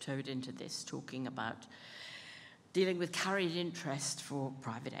tiptoed into this, talking about dealing with carried interest for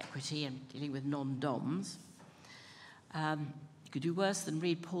private equity and dealing with non-DOMs. You could do worse than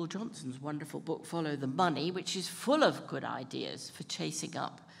read Paul Johnson's wonderful book, Follow the Money, which is full of good ideas for chasing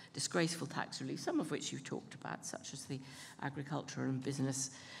up disgraceful tax relief, some of which you've talked about, such as the agriculture and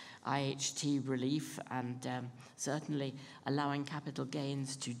business IHT relief, and certainly allowing capital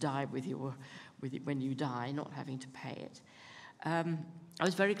gains to die when you die, not having to pay it. I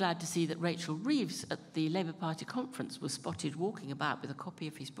was very glad to see that Rachel Reeves at the Labour Party conference was spotted walking about with a copy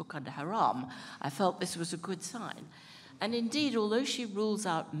of his book under her arm. I felt this was a good sign. And indeed, although she rules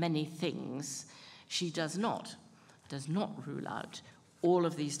out many things, she does not rule out all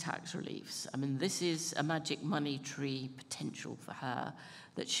of these tax reliefs. I mean, this is a magic money tree potential for her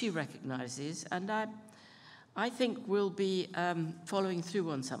that she recognises, and I think we'll be following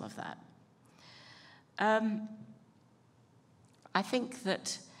through on some of that. I think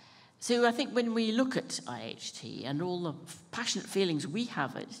when we look at IHT and all the passionate feelings we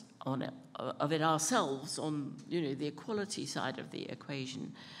have of it ourselves on, the equality side of the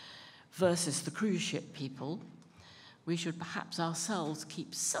equation versus the cruise ship people, we should perhaps ourselves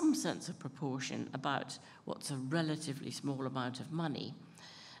keep some sense of proportion about what's a relatively small amount of money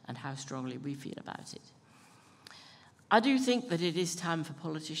and how strongly we feel about it. I do think that it is time for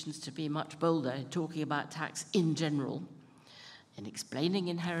politicians to be much bolder in talking about tax in general, in explaining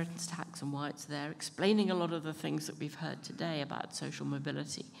inheritance tax and why it's there, explaining a lot of the things that we've heard today about social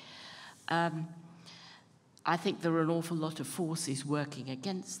mobility. I think there are an awful lot of forces working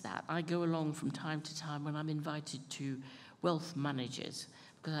against that. I go along from time to time when I'm invited to wealth managers,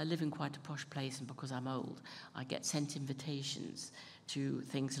 because I live in quite a posh place and because I'm old. I get sent invitations to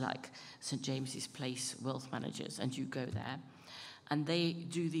things like St. James's Place wealth managers, and you go there, and they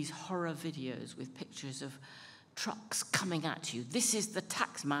do these horror videos with pictures of trucks coming at you. This is the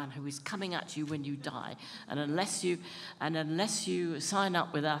tax man who is coming at you when you die. And unless you sign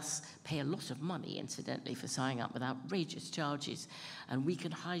up with us, pay a lot of money, incidentally, for signing up with outrageous charges, and we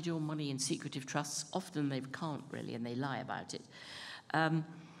can hide your money in secretive trusts. Often they can't really, and they lie about it.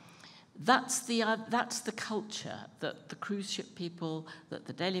 That's the culture that the cruise ship people, that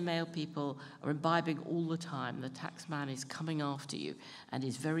the Daily Mail people are imbibing all the time. The tax man is coming after you and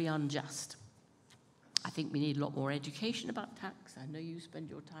is very unjust. I think we need a lot more education about tax. I know you spend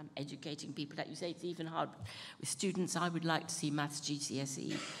your time educating people. Like you say, it's even hard with students. I would like to see maths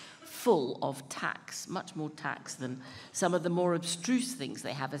GCSE full of tax, much more tax than some of the more abstruse things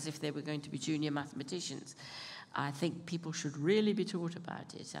they have, as if they were going to be junior mathematicians. I think people should really be taught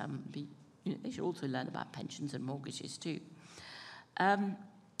about it. They should also learn about pensions and mortgages too.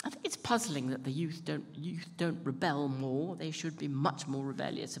 I think it's puzzling that the youth don't rebel more. They should be much more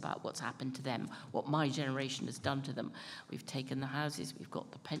rebellious about what's happened to them, what my generation has done to them. We've taken the houses, we've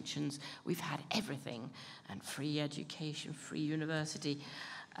got the pensions, we've had everything, and free education, free university,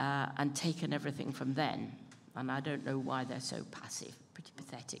 and taken everything from then. And I don't know why they're so passive. Pretty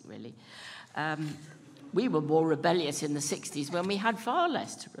pathetic, really. We were more rebellious in the 60s when we had far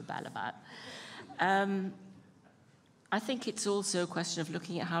less to rebel about. I think it's also a question of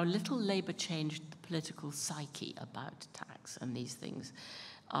looking at how little Labour changed the political psyche about tax and these things.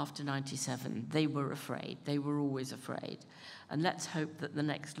 After 97, they were afraid. They were always afraid. And let's hope that the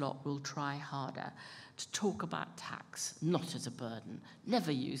next lot will try harder to talk about tax, not as a burden.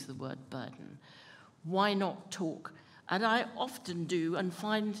 Never use the word burden. Why not talk? And I often do, and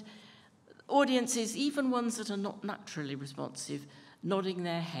find audiences, even ones that are not naturally responsive, nodding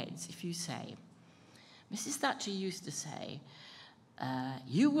their heads if you say, Mrs. Thatcher used to say,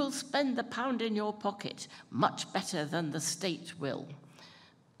 you will spend the pound in your pocket much better than the state will.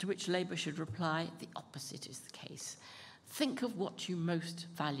 To which Labour should reply, the opposite is the case. Think of what you most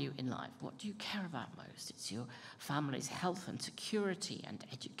value in life. What do you care about most? It's your family's health and security and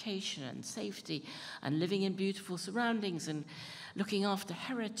education and safety and living in beautiful surroundings and looking after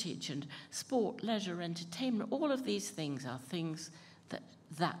heritage and sport, leisure, entertainment. All of these things are things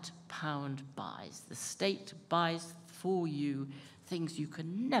that pound buys. The state buys for you things you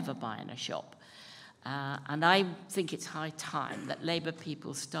can never buy in a shop. And I think it's high time that Labour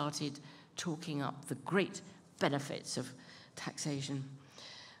people started talking up the great benefits of taxation.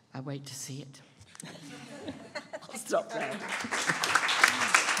 I wait to see it. I'll stop there. So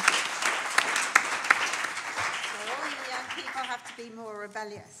all you young people have to be more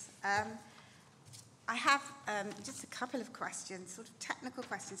rebellious. I have just a couple of questions, sort of technical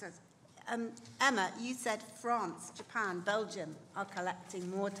questions. Emma, you said France, Japan, Belgium are collecting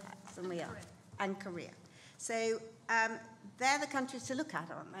more tax than we are, and Korea. So they're the countries to look at,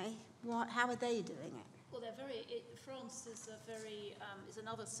 aren't they? How are they doing it? Well, they're very. France is a very is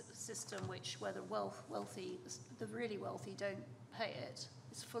another system where the really wealthy don't pay it.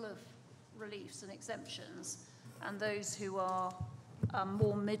 It's full of reliefs and exemptions, and those who are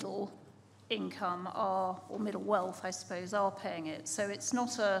more middle income or middle wealth, I suppose, are paying it. So it's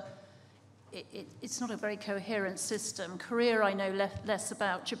not a very coherent system. Korea, I know less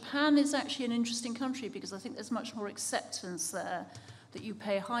about. Japan is actually an interesting country because I think there's much more acceptance there that you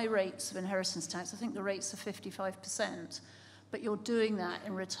pay high rates of inheritance tax. I think the rates are 55%, but you're doing that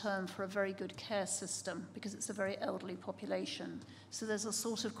in return for a very good care system because it's a very elderly population. So there's a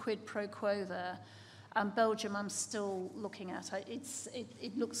sort of quid pro quo there. And Belgium, I'm still looking at.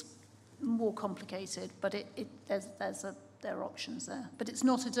 It looks more complicated, but there are options there. But it's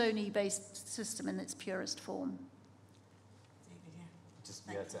not a donee-based system in its purest form. Just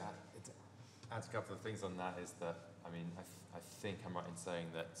to add a couple of things on that is that, I mean, I think I'm right in saying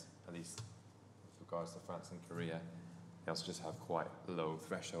that, at least with regards to France and Korea, they also just have quite low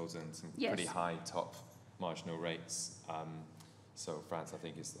thresholds and some pretty high top marginal rates. So France, I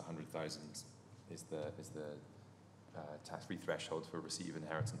think, is 100,000 is the tax-free threshold for receipt of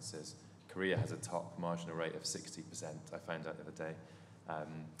inheritances. Korea has a top marginal rate of 60%, I found out the other day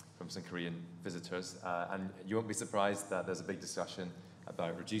from some Korean visitors. And you won't be surprised that there's a big discussion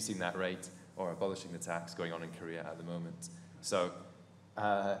about reducing that rate or abolishing the tax going on in Korea at the moment. So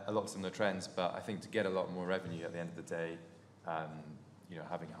a lot of similar trends, but I think to get a lot more revenue at the end of the day,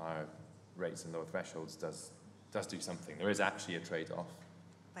 having higher rates and lower thresholds does do something. There is actually a trade-off.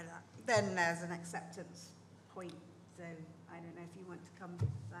 But then there's an acceptance point, so I don't know if you want to come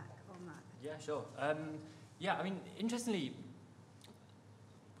back on that. Yeah, sure. I mean, interestingly,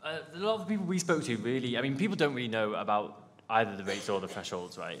 a lot of people we spoke to really, I mean, people don't really know about either the rates or the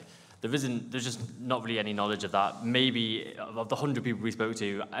thresholds, right? There's just not really any knowledge of that. Maybe of the 100 people we spoke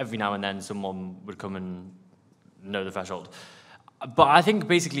to, every now and then someone would come and know the threshold. But I think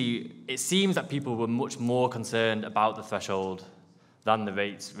basically it seems that people were much more concerned about the threshold than the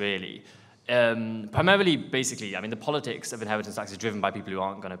rates, really. Primarily, basically, I mean, the politics of inheritance tax is driven by people who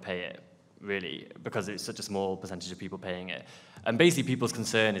aren't going to pay it, really, because it's such a small percentage of people paying it. And basically people's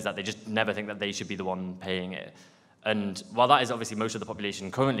concern is that they just never think that they should be the one paying it. And while that is obviously most of the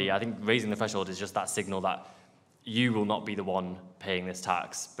population currently, I think raising the threshold is just that signal that you will not be the one paying this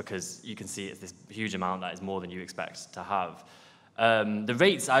tax because you can see it's this huge amount that is more than you expect to have. The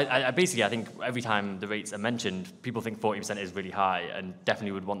rates, I basically, I think every time the rates are mentioned, people think 40% is really high and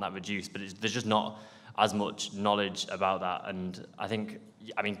definitely would want that reduced, but there's just not as much knowledge about that. And I think,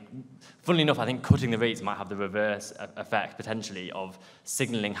 I mean, funnily enough, I think cutting the rates might have the reverse effect, potentially, of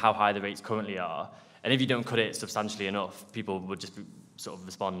signalling how high the rates currently are. And if you don't cut it substantially enough, people would just sort of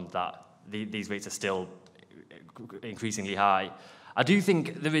respond that these rates are still increasingly high. I do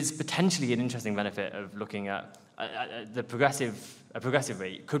think there is potentially an interesting benefit of looking at a progressive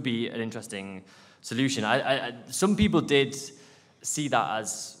rate could be an interesting solution. Some people did see that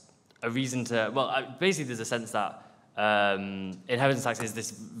as a reason to, basically there's a sense that inheritance tax is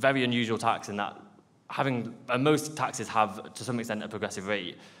this very unusual tax in that most taxes have to some extent a progressive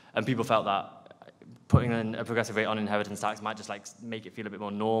rate, and people felt that putting in a progressive rate on inheritance tax might just like make it feel a bit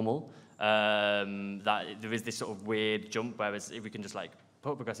more normal. That there is this sort of weird jump, whereas if we can just like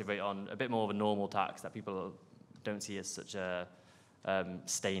put a progressive rate on a bit more of a normal tax that people don't see as such a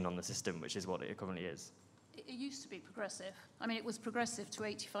stain on the system, which is what it currently is. It used to be progressive. I mean, it was progressive to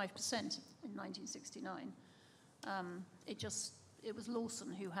 85% in 1969. It was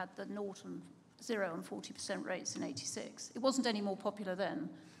Lawson who had the 0 and 40% rates in 86. It wasn't any more popular then.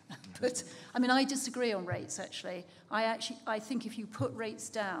 But, I mean, I disagree on rates, actually. I think if you put rates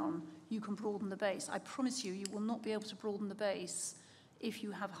down, you can broaden the base. I promise you, you will not be able to broaden the base if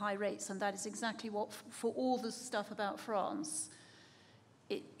you have high rates, and that is exactly what, for all the stuff about France,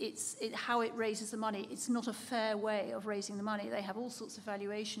 it's how it raises the money. It's not a fair way of raising the money. They have all sorts of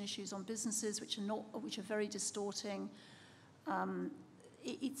valuation issues on businesses which are very distorting.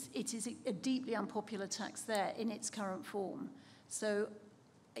 It is a deeply unpopular tax there in its current form. So.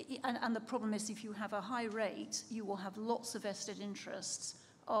 And the problem is if you have a high rate, you will have lots of vested interests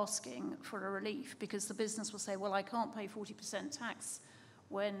asking for a relief because the business will say, well, I can't pay 40% tax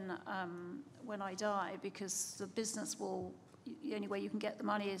when I die because the business will, the only way you can get the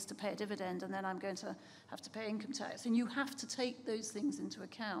money is to pay a dividend and then I'm going to have to pay income tax. And you have to take those things into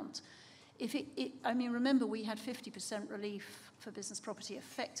account. I mean, remember we had 50% relief for business property,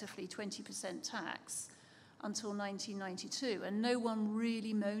 effectively 20% tax, until 1992, and no one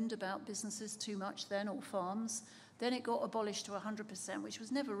really moaned about businesses too much then, or farms. Then it got abolished to 100%, which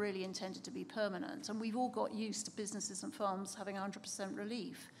was never really intended to be permanent, and we've all got used to businesses and farms having 100%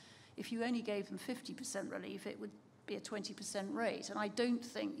 relief. If you only gave them 50% relief, it would be a 20% rate. And I don't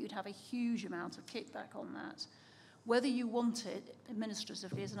think you'd have a huge amount of kickback on that. Whether you want it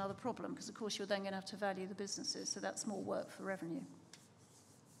administratively is another problem, because of course you're then going to have to value the businesses, so that's more work for revenue.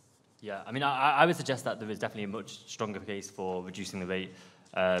 Yeah, I mean, I would suggest that there is definitely a much stronger case for reducing the rate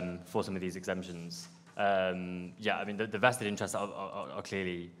for some of these exemptions. Yeah, I mean, the vested interests are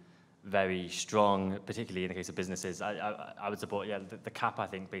clearly very strong, particularly in the case of businesses. I would support, yeah, the cap, I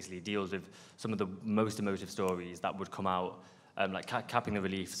think, basically deals with some of the most emotive stories that would come out, like capping the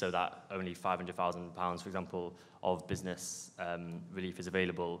relief so that only £500,000, for example, of business relief is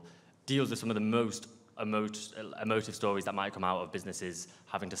available, deals with some of the most emotive stories that might come out of businesses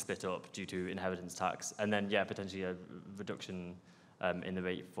having to split up due to inheritance tax, and then, yeah, potentially a reduction in the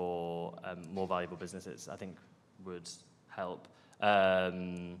rate for more valuable businesses, I think would help.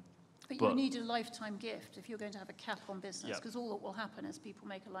 But you need a lifetime gift if you're going to have a cap on business, because all that will happen is people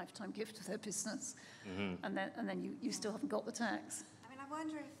make a lifetime gift of their business, and then you still haven't got the tax. I mean, I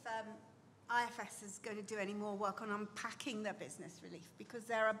wonder if IFS is going to do any more work on unpacking the business relief, because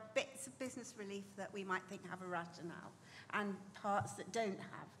there are bits of business relief that we might think have a rationale and parts that don't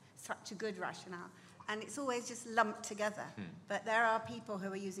have such a good rationale. And it's always just lumped together. But there are people who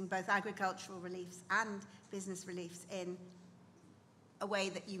are using both agricultural reliefs and business reliefs in a way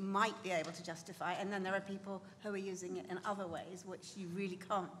that you might be able to justify, and then there are people who are using it in other ways which you really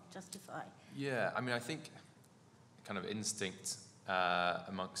can't justify. Yeah, I mean, I think kind of instinct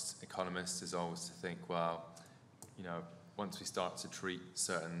amongst economists is always to think, well, you know, once we start to treat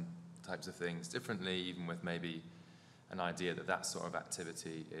certain types of things differently, even with maybe an idea that that sort of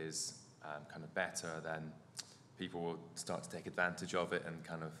activity is kind of better, then people will start to take advantage of it and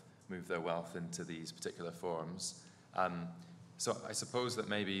kind of move their wealth into these particular forms. So I suppose that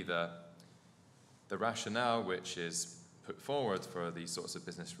maybe the rationale which is put forward for these sorts of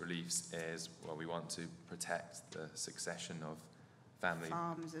business reliefs is, well, we want to protect the succession of family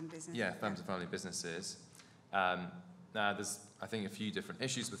farms and businesses. Yeah, farms and family businesses. Now, there's, I think, a few different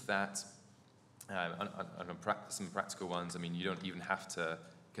issues with that. Some practical ones, I mean, you don't even have to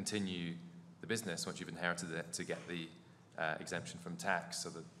continue the business once you've inherited it to get the exemption from tax, so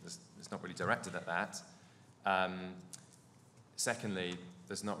that it's not really directed at that. Secondly,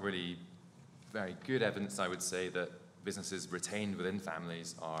 there's not really very good evidence, I would say, that businesses retained within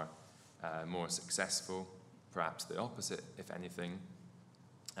families are more successful, perhaps the opposite, if anything.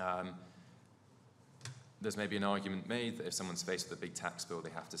 There's maybe an argument made that if someone's faced with a big tax bill,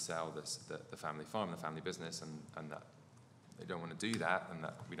 they have to sell the family farm, the family business, and that they don't want to do that, and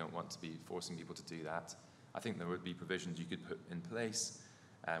that we don't want to be forcing people to do that. I think there would be provisions you could put in place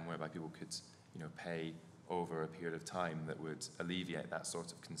whereby people could, you know, pay over a period of time that would alleviate that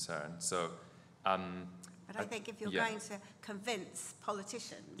sort of concern. So, but I think if you're going to convince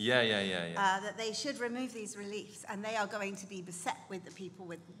politicians that they should remove these reliefs, and they are going to be beset with the people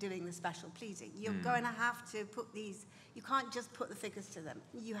with doing the special pleading, you're going to have to put these, you can't just put the figures to them.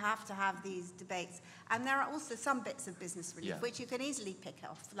 You have to have these debates. And there are also some bits of business relief which you can easily pick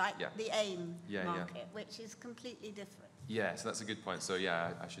off, like the AIM market, which is completely different. Yeah, so that's a good point. So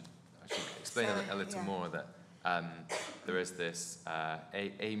yeah, I should explain a little more that there is this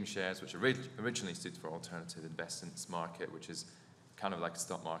AIM shares, which originally stood for Alternative Investments Market, which is kind of like a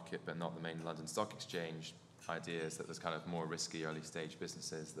stock market, but not the main London Stock Exchange. Idea is that there's kind of more risky early stage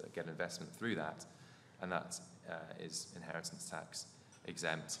businesses that get investment through that, and that is inheritance tax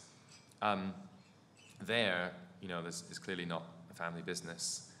exempt. There, you know, there's clearly not a family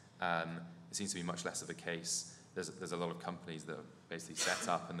business. It seems to be much less of a case. There's a lot of companies that are basically set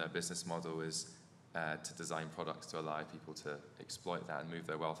up, and their business model is to design products to allow people to exploit that and move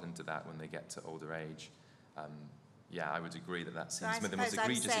their wealth into that when they get to older age. Yeah, I would agree that seems the most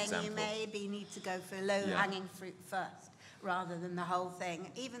egregious example. I'm saying you maybe need to go for low-hanging fruit first, rather than the whole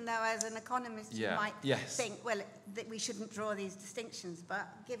thing, even though as an economist you might think, well, that we shouldn't draw these distinctions, but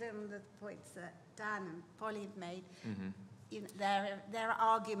given the points that Dan and Polly have made, you know, there are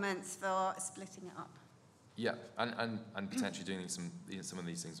arguments for splitting it up. Yeah, and potentially doing some of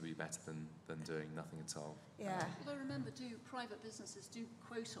these things would be better than doing nothing at all. Yeah. Although remember, private businesses do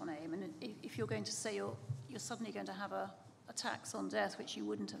quote on AIM, and if you're going to say you're suddenly going to have a tax on death, which you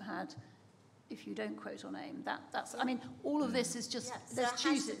wouldn't have had if you don't quote on AIM, that's I mean, all of this is just there's choices.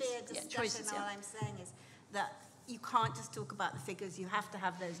 There has to be a discussion. All I'm saying is that you can't just talk about the figures. You have to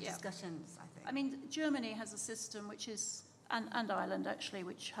have those discussions, I think. I mean, Germany has a system which is, and Ireland actually,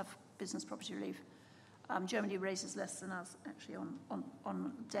 which have business property relief. Germany raises less than us actually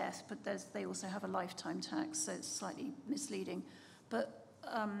on death, but they also have a lifetime tax, so it's slightly misleading. But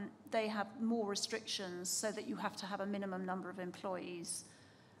they have more restrictions, so that you have to have a minimum number of employees.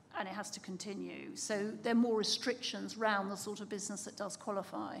 and it has to continue. So there are more restrictions around the sort of business that does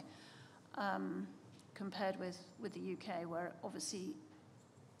qualify, compared with the UK, where obviously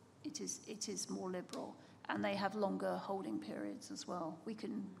it is more liberal, and they have longer holding periods as well. We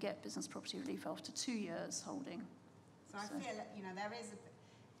can get business property relief after 2 years holding. So I feel that, there is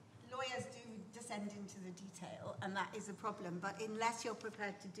lawyers do descend into the detail, and that is a problem. But unless you're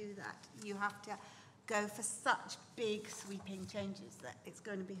prepared to do that, you have to go for such big sweeping changes that it's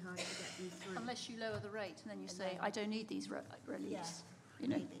going to be hard to get them through. Unless you lower the rate and then you say, I don't need these reliefs,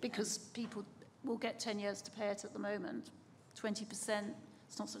 maybe, because people will get 10 years to pay it at the moment. 20%,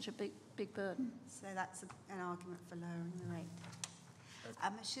 it's not such a big burden. So that's an argument for lowering the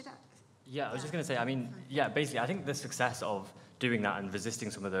rate. Should I? Yeah, I was just going to say, basically, I think the success of doing that and resisting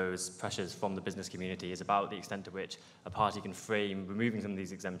some of those pressures from the business community is about the extent to which a party can frame removing some of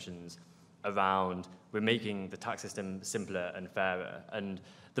these exemptions around we're making the tax system simpler and fairer. And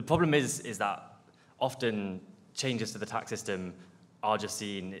the problem is that often changes to the tax system are just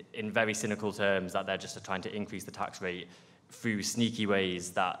seen in very cynical terms, that they're just trying to increase the tax rate through sneaky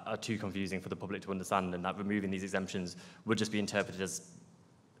ways that are too confusing for the public to understand, and that removing these exemptions would just be interpreted as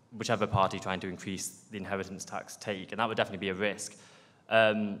whichever party trying to increase the inheritance tax take, and that would definitely be a risk.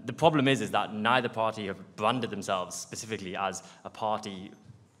 The problem is that neither party have branded themselves specifically as a party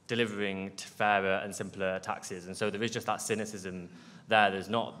delivering fairer and simpler taxes, and so there is just that cynicism there. There's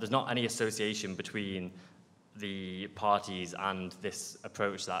not any association between the parties and this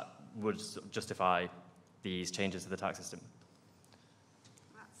approach that would justify these changes to the tax system.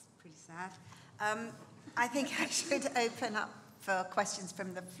 That's pretty sad. I think I should open up for questions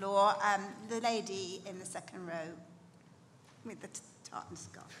from the floor. The lady in the second row with the tartan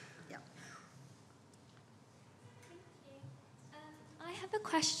scarf. Yeah. I have a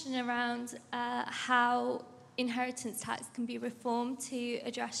question around how inheritance tax can be reformed to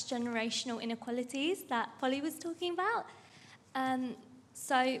address generational inequalities that Polly was talking about.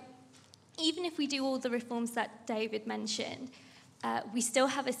 So even if we do all the reforms that David mentioned, we still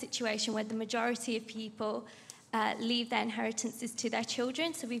have a situation where the majority of people leave their inheritances to their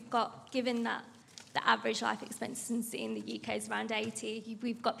children. So we've got, given that the average life expectancy in the UK is around 80,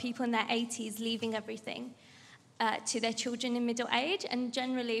 we've got people in their 80s leaving everything to their children in middle age. And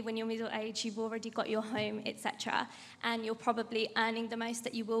generally, when you're middle age, you've already got your home, etc., and you're probably earning the most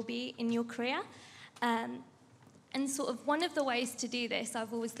that you will be in your career. And sort of one of the ways to do this,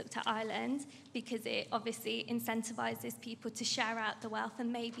 I've always looked at Ireland, because it obviously incentivises people to share out the wealth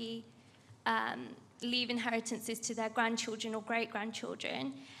and maybe leave inheritances to their grandchildren or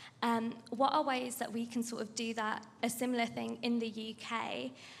great-grandchildren. What are ways that we can sort of do that, a similar thing in the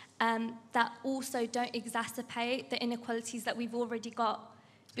UK, that also don't exacerbate the inequalities that we've already got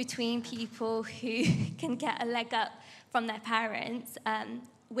between people who can get a leg up from their parents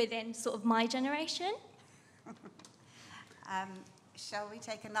within sort of my generation? Shall we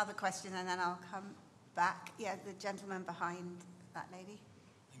take another question and then I'll come back? Yeah, the gentleman behind that lady.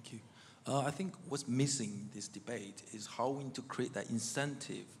 Thank you. I think what's missing in this debate is how we need to create that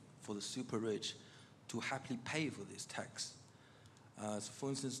incentive for the super rich to happily pay for this tax. So for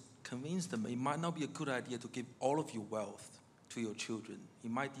instance, convince them it might not be a good idea to give all of your wealth to your children.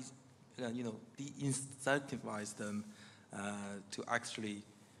 It might de-incentivize them to actually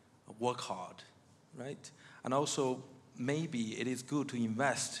work hard, right? And also, maybe it is good to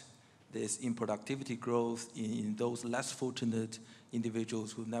invest this in productivity growth in those less fortunate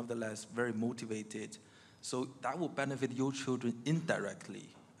individuals who are nevertheless very motivated. So that will benefit your children indirectly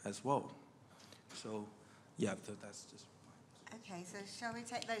as well. So, yeah, so that's just fine. Okay, so shall we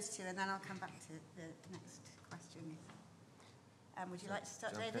take those two and then I'll come back to the next question. Would you like to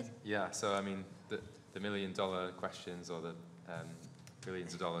start, David? Yeah, so I mean, the $1 million questions or the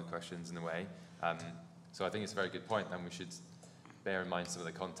billions of dollar questions in a way. So I think it's a very good point, and we should bear in mind some of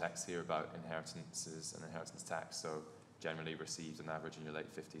the context here about inheritances and inheritance tax. So generally received on average in your late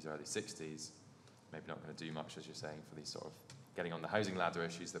 50s, early 60s, maybe not going to do much, as you're saying, for these sort of getting on the housing ladder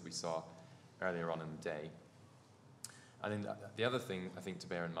issues that we saw earlier on in the day. And then the other thing I think to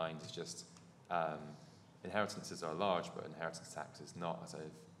bear in mind is just inheritances are large, but inheritance tax is not, as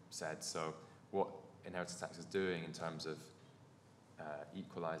I've said. So what inheritance tax is doing in terms of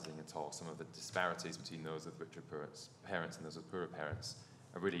equalising at all some of the disparities between those with richer parents and those with poorer parents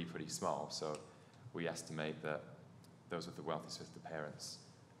are really pretty small. So we estimate that those with the wealthiest parents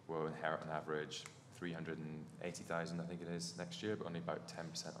will inherit on average $380,000, I think it is, next year, but only about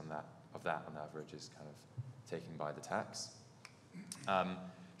 10% of that on average is kind of taken by the tax.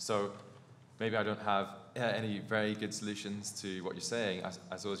 So maybe I don't have any very good solutions to what you're saying.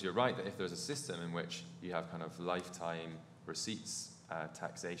 I suppose you're right that if there's a system in which you have kind of lifetime receipts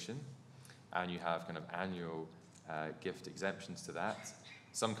taxation, and you have kind of annual gift exemptions to that.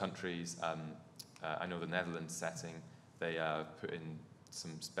 Some countries, I know the Netherlands setting, they put in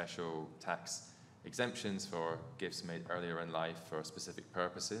some special tax exemptions for gifts made earlier in life for specific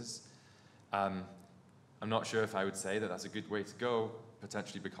purposes. I'm not sure if I would say that that's a good way to go,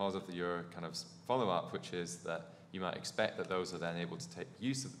 potentially because of your kind of follow-up, which is that you might expect that those are then able to take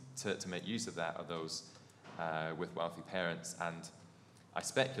use of, to make use of that are those with wealthy parents, and I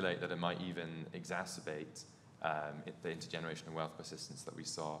speculate that it might even exacerbate the intergenerational wealth persistence that we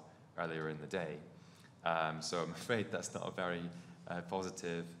saw earlier in the day. So I'm afraid that's not a very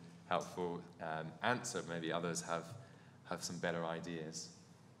positive, helpful answer. Maybe others have some better ideas.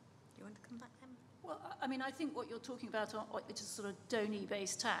 Do you want to come back, Em? Well, I mean, I think what you're talking about is a sort of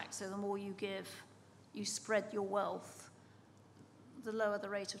donor-based tax. So the more you give, you spread your wealth, the lower the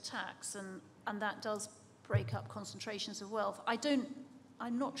rate of tax, and that does break up concentrations of wealth.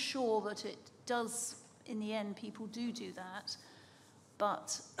 I'm not sure that it does, in the end, people do that,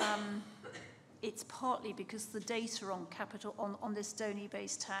 but it's partly because the data on capital, on this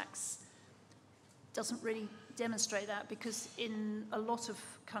donor-based tax doesn't really demonstrate that, because in a lot of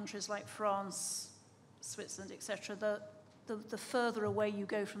countries like France, Switzerland, etc., the further away you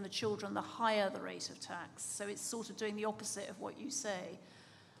go from the children, the higher the rate of tax. So it's sort of doing the opposite of what you say.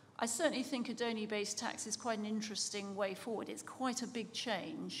 I certainly think a donor-based tax is quite an interesting way forward. It's quite a big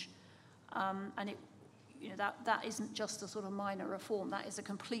change, and it, that isn't just a sort of minor reform. That is a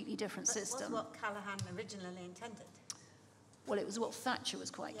completely different system. But was what Callaghan originally intended? Well, it was what Thatcher was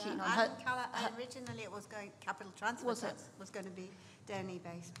quite keen on. Originally, it was capital transfer tax was going to be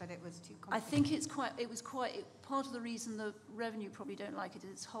donor-based, but it was too complicated. I think it was quite part of the reason the revenue probably don't like it is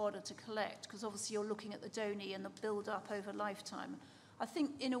it's harder to collect, because obviously you're looking at the donor and the build-up over lifetime. I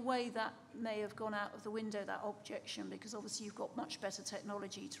think in a way that may have gone out of the window, that objection, because obviously you've got much better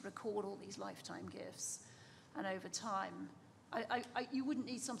technology to record all these lifetime gifts, and over time. You wouldn't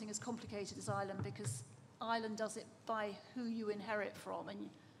need something as complicated as Ireland, because Ireland does it by who you inherit from,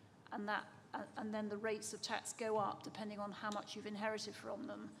 and then the rates of tax go up depending on how much you've inherited from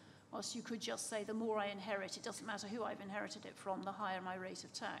them. Whilst you could just say, the more I inherit, it doesn't matter who I've inherited it from, the higher my rate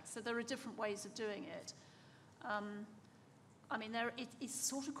of tax. So there are different ways of doing it. I mean, it's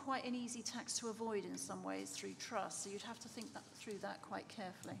sort of quite an easy tax to avoid in some ways through trust, so you'd have to think through that quite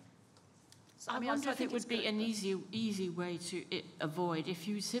carefully. So, I wonder if it would be an easy way to avoid if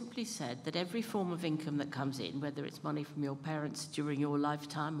you simply said that every form of income that comes in, whether it's money from your parents during your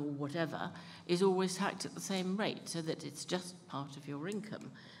lifetime or whatever, is always taxed at the same rate, so that it's just part of your income.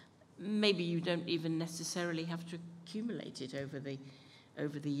 Maybe you don't even necessarily have to accumulate it over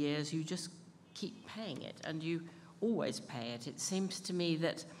the years. You just keep paying it, and you always pay it. It seems to me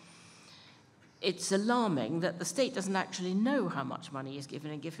that it's alarming that the state doesn't actually know how much money is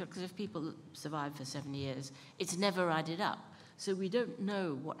given in gift, because if people survive for 7 years, it's never added up. So we don't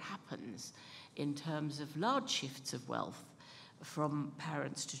know what happens in terms of large shifts of wealth from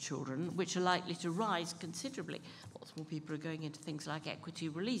parents to children, which are likely to rise considerably. Lots more people are going into things like equity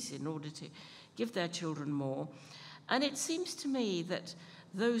release in order to give their children more. And it seems to me that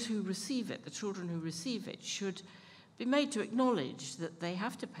those who receive it, the children who receive it, should be made to acknowledge that they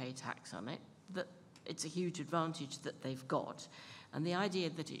have to pay tax on it, that it's a huge advantage that they've got. And the idea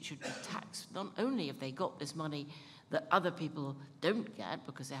that it should be taxed, not only if they got this money that other people don't get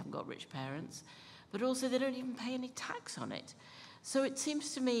because they haven't got rich parents, but also they don't even pay any tax on it. So it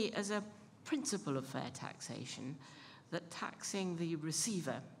seems to me, as a principle of fair taxation, that taxing the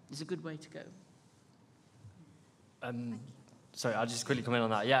receiver is a good way to go. Sorry, I'll just quickly comment on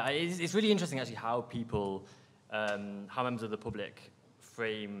that. Yeah, it's really interesting actually how people, how members of the public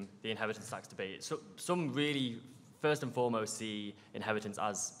frame the inheritance tax debate. So some really, first and foremost, see inheritance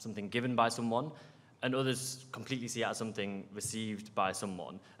as something given by someone, and others completely see it as something received by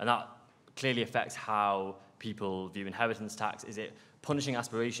someone. And that clearly affects how people view inheritance tax. Is it punishing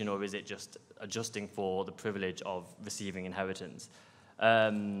aspiration, or is it just adjusting for the privilege of receiving inheritance?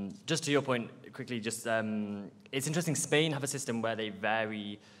 Just to your point, quickly, it's interesting, Spain have a system where they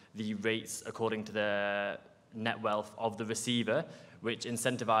vary the rates according to the net wealth of the receiver, which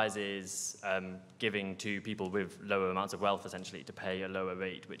incentivizes giving to people with lower amounts of wealth, essentially, to pay a lower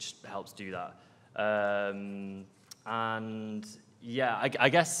rate, which helps do that. And yeah, I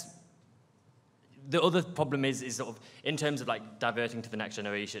guess the other problem is sort of, in terms of like diverting to the next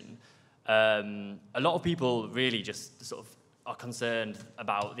generation, a lot of people really just sort of are concerned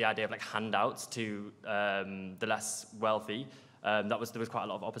about the idea of like handouts to the less wealthy. There was quite a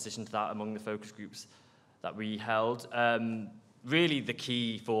lot of opposition to that among the focus groups that we held. really the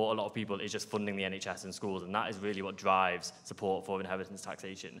key for a lot of people is just funding the NHS and schools, and that is really what drives support for inheritance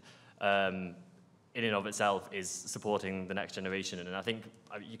taxation. In and of itself is supporting the next generation, and I think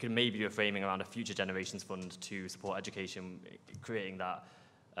you can maybe do a framing around a future generations fund to support education, creating that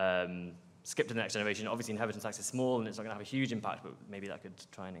skip to the next generation. Obviously inheritance tax is small and it's not going to have a huge impact, but maybe that could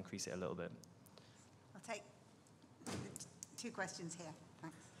try and increase it a little bit. I'll take 2 questions here.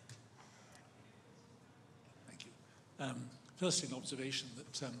 Thanks. Thank you. Firstly, an observation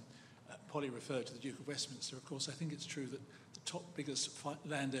that Polly referred to the Duke of Westminster. Of course, I think it's true that the top biggest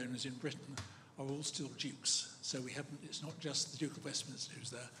landowners in Britain are all still dukes. So it's not just the Duke of Westminster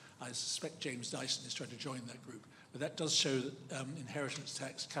who's there. I suspect James Dyson is trying to join that group. But that does show that inheritance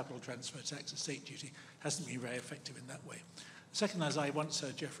tax, capital transfer tax, estate duty hasn't been very effective in that way. Second, as I once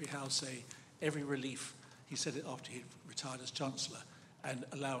heard Geoffrey Howe say, every relief, he said it after he retired as Chancellor, and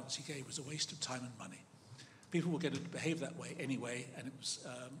allowance he gave was a waste of time and money. People were going to behave that way anyway, and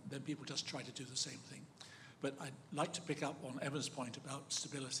then people just try to do the same thing. But I'd like to pick up on Emma's point about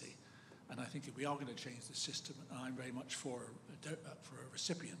stability. And I think if we are going to change the system, and I'm very much for a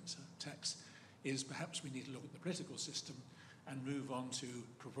recipient tax, is perhaps we need to look at the political system and move on to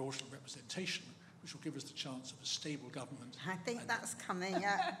proportional representation, which will give us the chance of a stable government. I think that's coming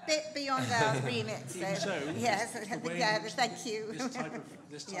a bit beyond our remit. So, yes, thank you.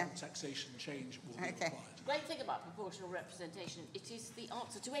 This type of taxation change will be required. The great thing about proportional representation, it is the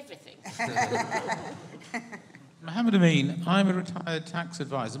answer to everything. Mohammed Amin, I'm a retired tax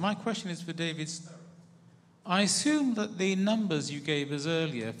advisor. My question is for David Sturrock. I assume that the numbers you gave us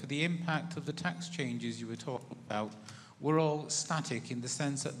earlier for the impact of the tax changes you were talking about were all static in the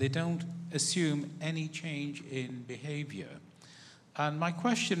sense that they don't assume any change in behaviour. And my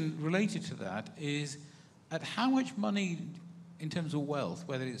question related to that is, at how much money in terms of wealth,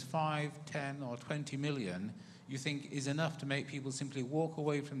 whether it's 5, 10 or 20 million, you think is enough to make people simply walk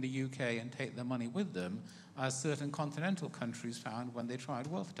away from the UK and take their money with them, as certain continental countries found when they tried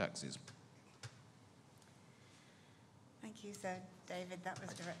wealth taxes? Thank you, so David, that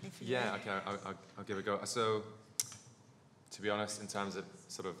was directly for you. Yeah, okay, I'll give it a go. So, to be honest, in terms of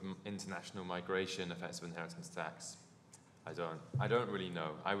sort of international migration effects of inheritance tax, I don't really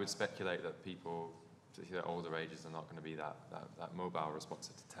know. I would speculate that people, particularly at older ages, are not going to be that mobile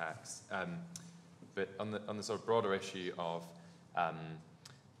responsive to tax. But on the sort of broader issue of,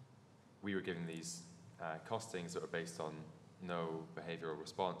 we were given these costings that were based on no behavioural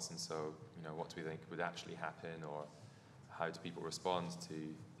response, and so, you know, what do we think would actually happen, or how do people respond to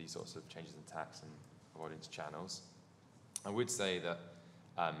these sorts of changes in tax and avoidance channels? I would say that,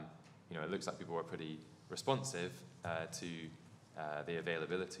 you know, it looks like people were pretty responsive to the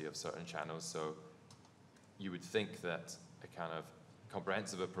availability of certain channels, so you would think that a kind of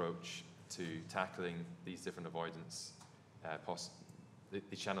comprehensive approach to tackling these different avoidance,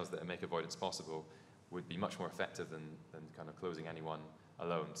 the channels that make avoidance possible, would be much more effective than kind of closing anyone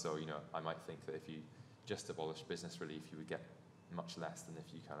alone. So, you know, I might think that if you just abolished business relief, you would get much less than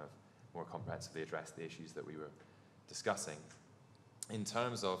if you kind of more comprehensively address the issues that we were discussing. In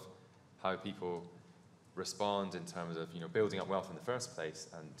terms of how people respond in terms of, you know, building up wealth in the first place,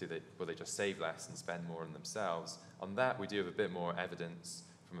 and will they just save less and spend more on themselves? On that, we do have a bit more evidence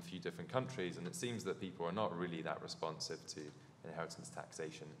from a few different countries, and it seems that people are not really that responsive to inheritance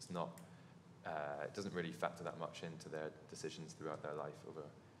taxation. It's not, it doesn't really factor that much into their decisions throughout their life over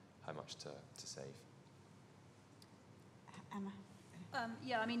how much to save. Emma?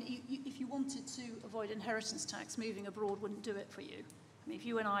 Yeah, I mean, if you wanted to avoid inheritance tax, moving abroad wouldn't do it for you. I mean, if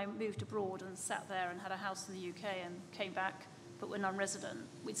you and I moved abroad and sat there and had a house in the UK and came back but were non-resident,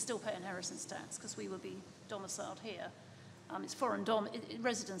 we'd still pay inheritance tax because we would be domiciled here. It's foreign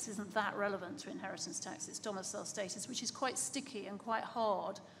residence isn't that relevant to inheritance tax. It's domicile status, which is quite sticky and quite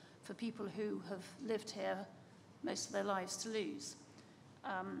hard for people who have lived here most of their lives to lose.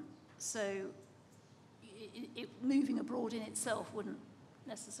 So moving abroad in itself wouldn't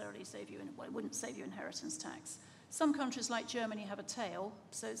necessarily save you, it wouldn't save you inheritance tax. Some countries like Germany have a tail,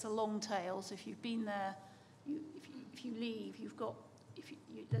 so it's a long tail. So if you've been there, if you leave,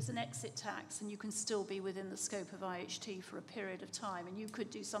 there's an exit tax, and you can still be within the scope of IHT for a period of time, and you could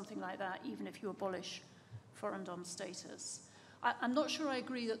do something like that even if you abolish foreign dom status. I'm not sure I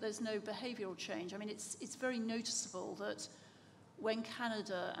agree that there's no behavioural change. I mean, it's very noticeable that when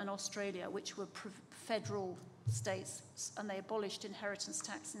Canada and Australia, which were federal states, and they abolished inheritance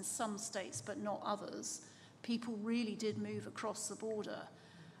tax in some states but not others, people really did move across the border.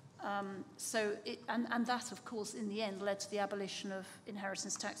 And that, of course, in the end led to the abolition of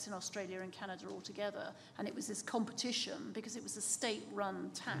inheritance tax in Australia and Canada altogether. And it was this competition, because it was a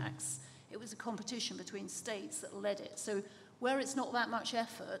state-run tax, it was a competition between states that led it. So Where it's not that much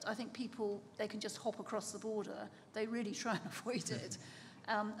effort, I think people, they can just hop across the border. They really try and avoid it.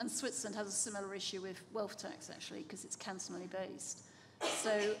 And Switzerland has a similar issue with wealth tax, actually, because it's cantonally based.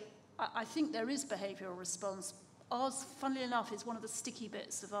 So I think there is behavioural response. Ours, funnily enough, is one of the sticky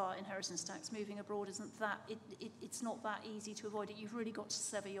bits of our inheritance tax. Moving abroad isn't that, it's not that easy to avoid it. You've really got to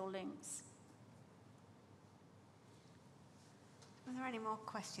sever your links. Are there any more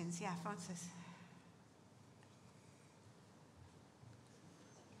questions? Yeah, Francis.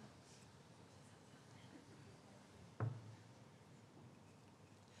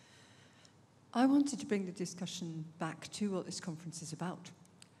 I wanted to bring the discussion back to what this conference is about,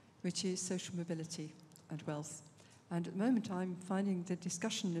 which is social mobility and wealth. And at the moment, I'm finding the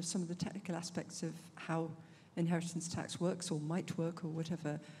discussion of some of the technical aspects of how inheritance tax works or might work or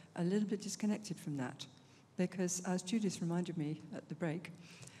whatever a little bit disconnected from that. Because, as Judith reminded me at the break,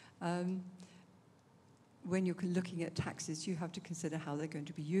 when you're looking at taxes, you have to consider how they're going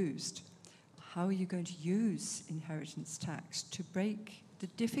to be used. How are you going to use inheritance tax to break the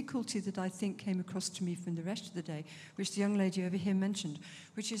difficulty that I think came across to me from the rest of the day, which the young lady over here mentioned,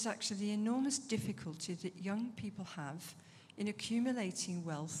 which is actually the enormous difficulty that young people have in accumulating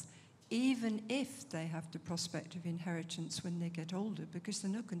wealth, even if they have the prospect of inheritance when they get older, because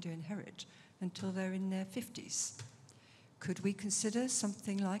they're not going to inherit until they're in their 50s. Could we consider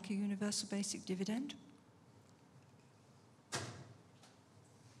something like a universal basic dividend?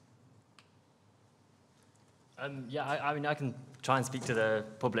 Yeah, I mean, I can try and speak to the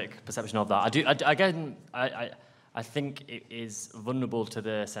public perception of that. I think it is vulnerable to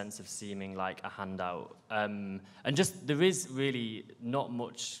the sense of seeming like a handout. And just, there is really not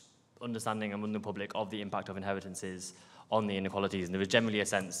much understanding among the public of the impact of inheritances on the inequalities. And there is generally a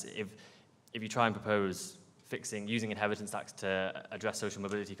sense, if you try and propose using inheritance tax to address social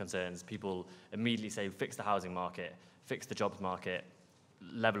mobility concerns, people immediately say, fix the housing market, fix the jobs market,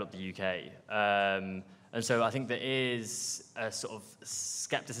 level up the UK. And so I think there is a sort of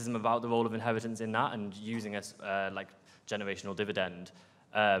skepticism about the role of inheritance in that, and using a like generational dividend.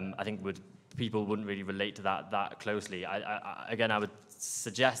 I think people wouldn't really relate to that closely. Again, I would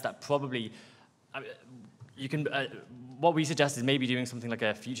suggest that probably you can. What we suggest is maybe doing something like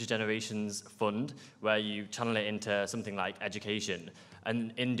a future generations fund, where you channel it into something like education,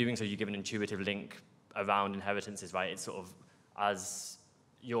 and in doing so, you give an intuitive link around inheritances. Right? It's sort of as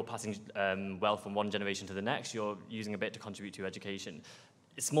you're passing wealth from one generation to the next, you're using a bit to contribute to education.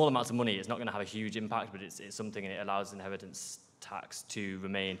 It's small amounts of money. It's not going to have a huge impact, but it's something, and it allows inheritance tax to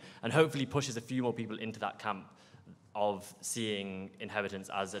remain, and hopefully pushes a few more people into that camp of seeing inheritance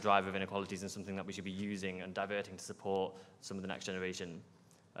as a driver of inequalities and something that we should be using and diverting to support some of the next generation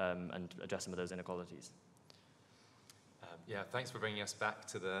and address some of those inequalities. Yeah, thanks for bringing us back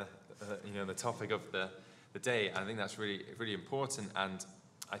to the topic of the day. I think that's really, really important, and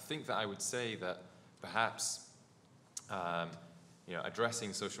I think that I would say that perhaps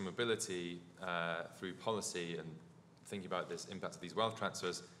addressing social mobility through policy and thinking about this impact of these wealth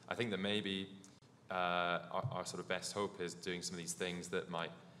transfers, I think that maybe our sort of best hope is doing some of these things that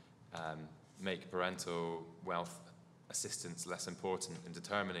might make parental wealth assistance less important in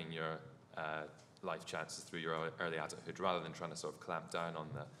determining your life chances through your early adulthood, rather than trying to sort of clamp down on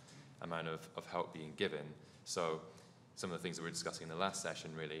the amount of help being given. So some of the things that we were discussing in the last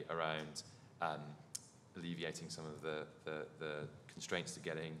session, really, around alleviating some of the constraints to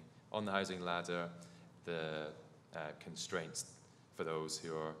getting on the housing ladder, the constraints for those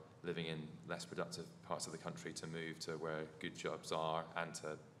who are living in less productive parts of the country to move to where good jobs are, and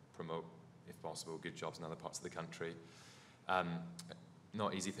to promote, if possible, good jobs in other parts of the country.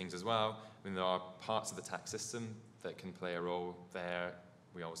 Not easy things as well. I mean, there are parts of the tax system that can play a role there.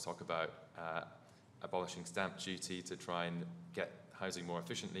 We always talk about abolishing stamp duty to try and get housing more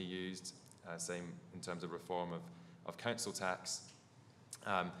efficiently used. Same in terms of reform of council tax.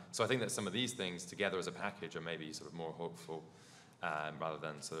 So I think that some of these things together as a package are maybe sort of more hopeful, rather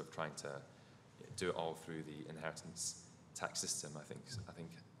than sort of trying to do it all through the inheritance tax system. I think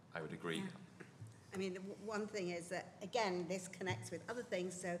I would agree. Yeah. I mean, one thing is that, again, this connects with other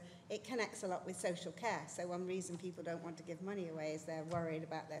things, so it connects a lot with social care. So one reason people don't want to give money away is they're worried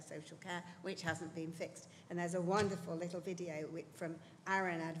about their social care, which hasn't been fixed. And there's a wonderful little video from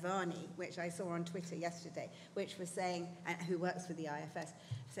Aaron Advani, which I saw on Twitter yesterday, which was saying, who works for the IFS,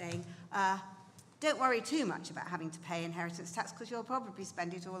 saying, don't worry too much about having to pay inheritance tax, because you'll probably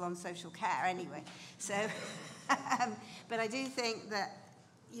spend it all on social care anyway. So, but I do think that,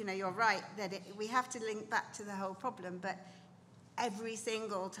 you're right, that we have to link back to the whole problem, but every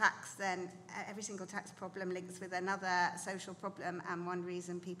single tax problem links with another social problem, and one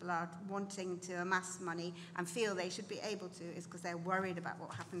reason people are wanting to amass money and feel they should be able to is because they're worried about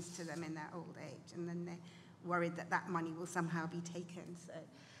what happens to them in their old age, and then they're worried that that money will somehow be taken. So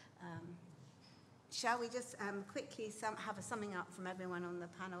shall we just quickly have a summing up from everyone on the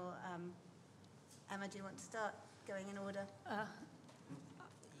panel? Emma, do you want to start going in order?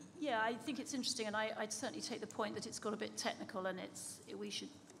 Yeah, I think it's interesting, and I'd certainly take the point that it's got a bit technical, and we should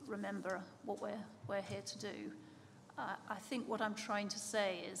remember what we're here to do. I think what I'm trying to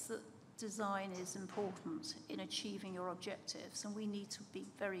say is that design is important in achieving your objectives, and we need to be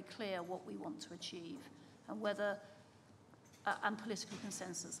very clear what we want to achieve, and whether and political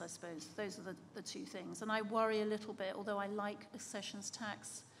consensus, I suppose. Those are the two things. And I worry a little bit, although I like accessions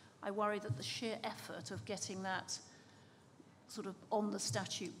tax, I worry that the sheer effort of getting that sort of on the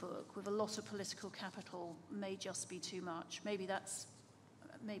statute book with a lot of political capital may just be too much. Maybe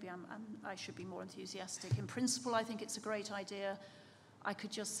I should be more enthusiastic. In principle, I think it's a great idea. I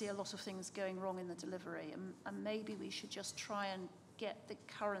could just see a lot of things going wrong in the delivery, and maybe we should just try and get the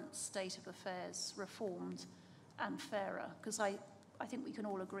current state of affairs reformed and fairer, because I think we can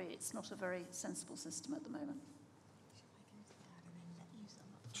all agree it's not a very sensible system at the moment.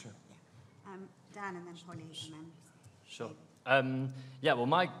 Sure. Yeah. Dan and then Polly and then... Sure. Yeah, well,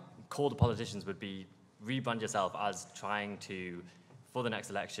 my call to politicians would be rebrand yourself as trying to, for the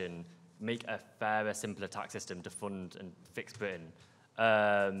next election, make a fairer, simpler tax system to fund and fix Britain.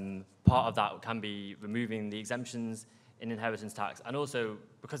 Part of that can be removing the exemptions in inheritance tax, and also,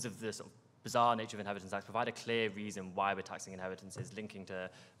 because of the sort of bizarre nature of inheritance tax, provide a clear reason why we're taxing inheritances, linking to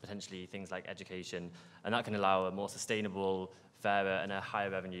potentially things like education, and that can allow a more sustainable, fairer, and a higher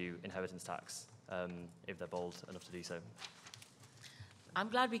revenue inheritance tax, if they're bold enough to do so. I'm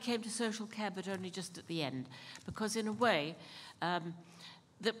glad we came to social care, but only just at the end, because in a way,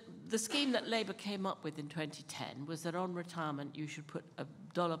 the scheme that Labour came up with in 2010 was that on retirement you should put a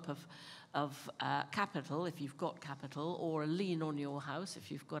dollop of capital, if you've got capital, or a lien on your house,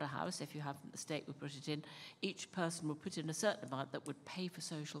 if you've got a house. If you haven't, the state would put it in. Each person would put in a certain amount that would pay for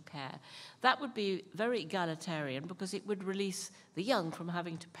social care. That would be very egalitarian, because it would release the young from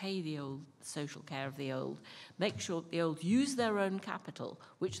having to pay the old social care of the old, make sure that the old use their own capital,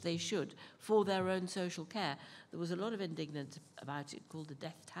 which they should, for their own social care. There was a lot of indignance about it, called the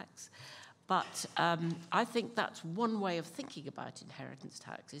death tax. But I think that's one way of thinking about inheritance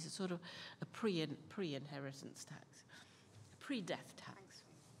tax, is a sort of a pre-inheritance tax, a pre-death tax. Thanks.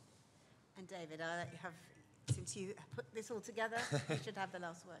 And David, I'll let you have, since you put this all together, you should have the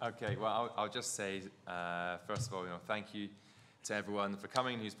last word. Okay, well, I'll just say, first of all, thank you to everyone for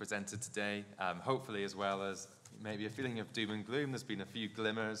coming who's presented today. Hopefully, as well as maybe a feeling of doom and gloom, there's been a few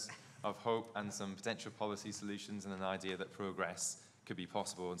glimmers of hope and some potential policy solutions, and an idea that progress could be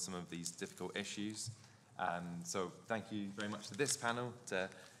possible on some of these difficult issues. So thank you very much to this panel, to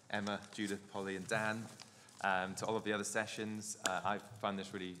Emma, Judith, Polly and Dan, to all of the other sessions. I've found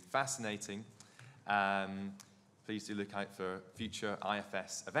this really fascinating. Please do look out for future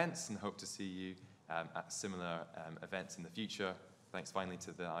IFS events, and hope to see you at similar events in the future. Thanks finally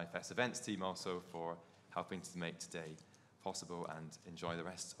to the IFS events team also for helping to make today possible, and enjoy the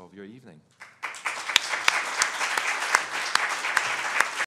rest of your evening.